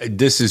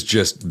this has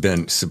just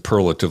been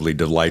superlatively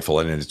delightful.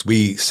 And as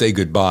we say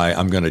goodbye,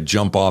 I'm going to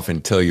jump off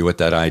and tell you what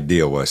that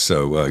idea was.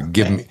 So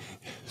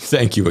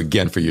thank you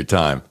again for your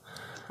time.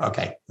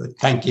 Okay. Good.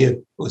 Thank you.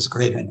 It was a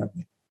great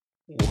interview.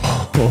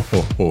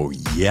 Oh,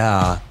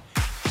 yeah.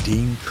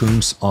 Dean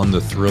Koontz on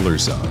the Thriller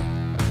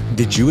Zone.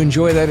 Did you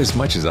enjoy that as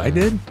much as I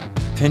did?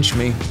 Pinch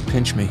me.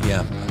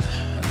 Yeah.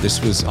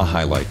 This was a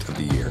highlight of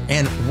the year.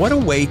 And what a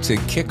way to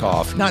kick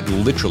off, not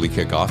literally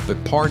kick off,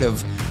 but part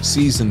of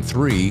season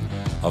 3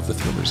 of the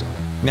Thriller Zone.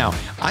 Now,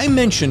 I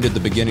mentioned at the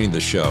beginning of the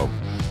show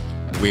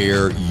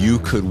where you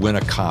could win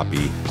a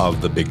copy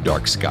of The Big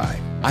Dark Sky.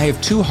 I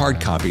have 2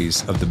 hard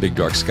copies of The Big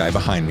Dark Sky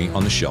behind me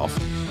on the shelf,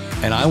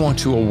 and I want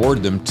to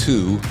award them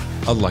to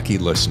a lucky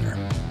listener.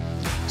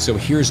 So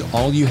here's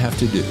all you have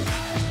to do.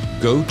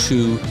 Go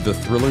to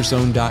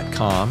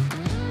thethrillerzone.com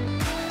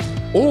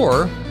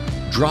or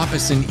drop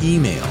us an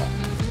email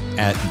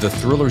at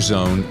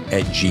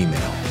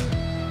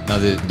thethrillerzone@gmail.com. Now,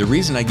 the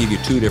reason I give you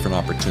 2 different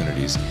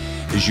opportunities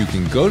is you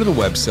can go to the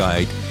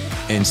website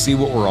and see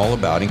what we're all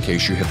about in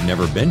case you have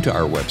never been to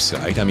our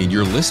website. I mean,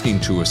 you're listening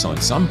to us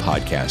on some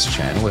podcast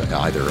channel,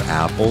 either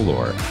Apple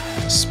or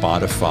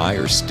Spotify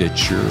or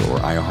Stitcher or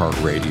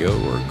iHeartRadio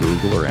or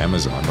Google or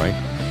Amazon, right?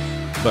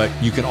 But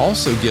you can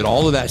also get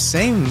all of that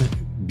same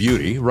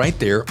beauty right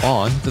there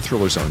on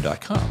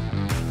thethrillerzone.com.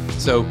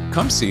 So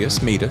come see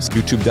us, meet us,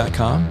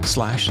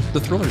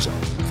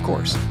 youtube.com/thethrillerzone. Of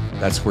course,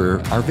 that's where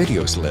our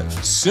videos live.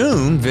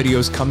 Soon,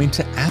 videos coming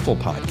to Apple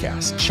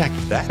Podcasts. Check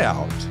that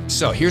out.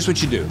 So here's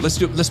what you do.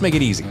 Let's make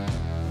it easy.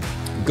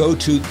 Go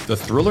to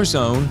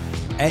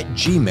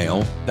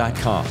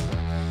thethrillerzone@gmail.com.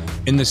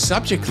 In the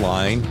subject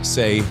line,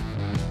 say,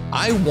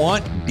 I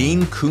want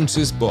Dean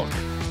Koontz's book.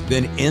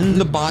 Then in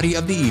the body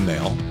of the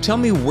email, tell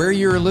me where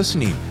you're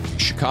listening.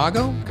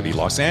 Chicago, it could be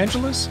Los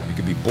Angeles, it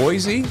could be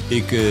Boise,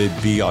 it could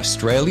be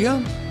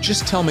Australia.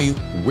 Just tell me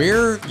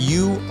where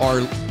you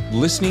are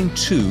listening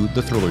to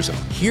The Thriller Zone.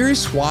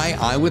 Here's why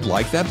I would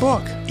like that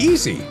book.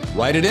 Easy.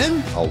 Write it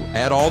in. I'll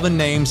add all the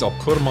names. I'll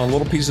put them on a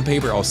little piece of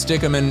paper. I'll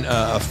stick them in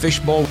a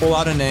fishbowl, pull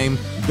out a name.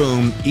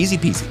 Boom. Easy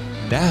peasy.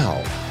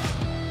 Now,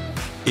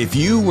 if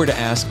you were to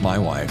ask my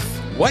wife,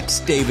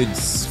 what's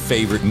David's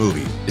favorite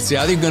movie? It's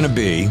either going to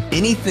be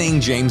anything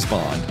James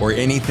Bond or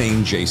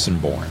anything Jason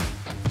Bourne.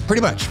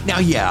 Pretty much. Now,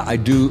 yeah, I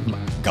do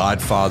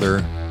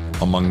Godfather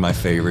among my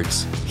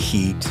favorites.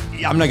 Heat.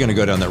 I'm not going to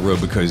go down that road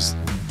because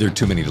there are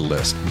too many to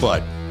list.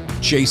 But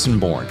Jason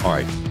Bourne. All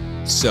right.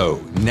 So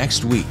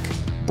next week,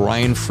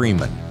 Brian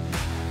Freeman.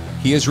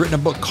 He has written a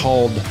book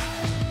called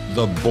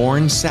The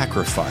Bourne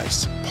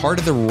Sacrifice, part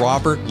of the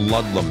Robert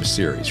Ludlum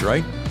series,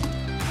 right?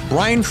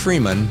 Brian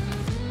Freeman,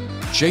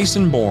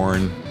 Jason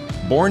Bourne,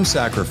 Bourne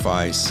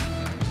Sacrifice.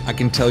 I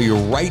can tell you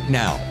right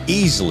now,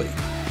 easily,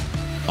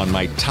 on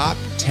my top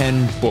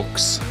 10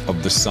 books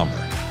of the summer.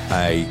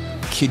 I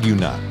kid you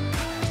not.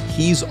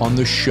 He's on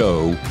the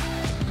show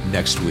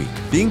next week.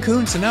 Dean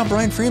Koontz and now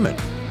Brian Freeman.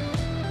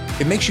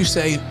 It makes you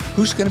say,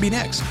 who's going to be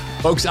next?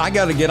 Folks, I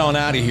got to get on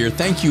out of here.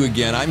 Thank you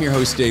again. I'm your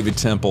host, David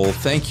Temple.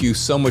 Thank you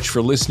so much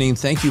for listening.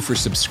 Thank you for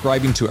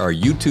subscribing to our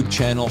YouTube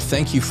channel.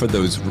 Thank you for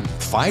those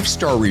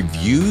 5-star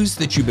reviews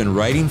that you've been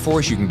writing for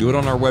us. You can do it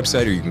on our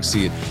website or you can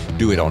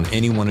do it on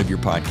any one of your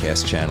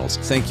podcast channels.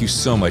 Thank you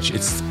so much.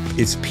 It's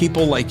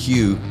people like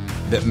you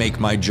that make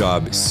my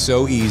job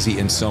so easy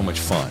and so much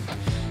fun.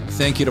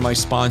 Thank you to my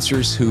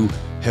sponsors who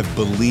have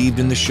believed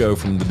in the show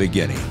from the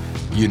beginning.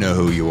 You know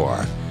who you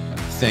are.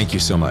 Thank you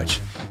so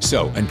much.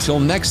 So until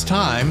next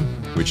time,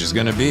 which is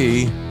going to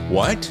be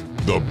what?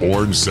 The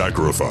Bourne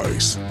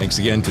Sacrifice. Thanks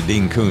again to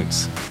Dean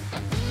Koontz.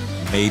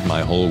 Made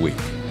my whole week.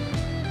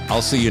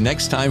 I'll see you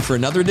next time for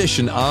another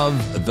edition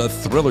of The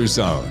Thriller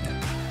Zone.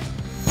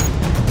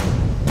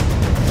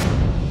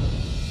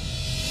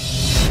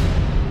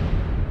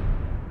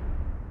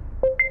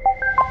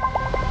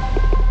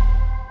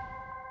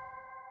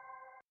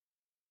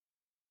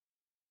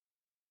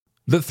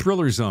 The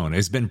Thriller Zone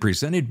has been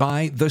presented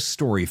by The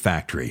Story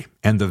Factory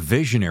and the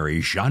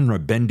visionary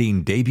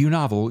genre-bending debut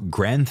novel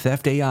Grand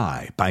Theft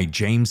AI by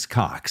James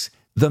Cox.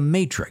 The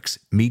Matrix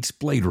meets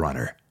Blade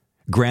Runner.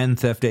 Grand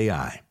Theft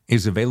AI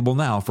is available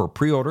now for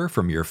pre-order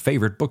from your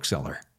favorite bookseller.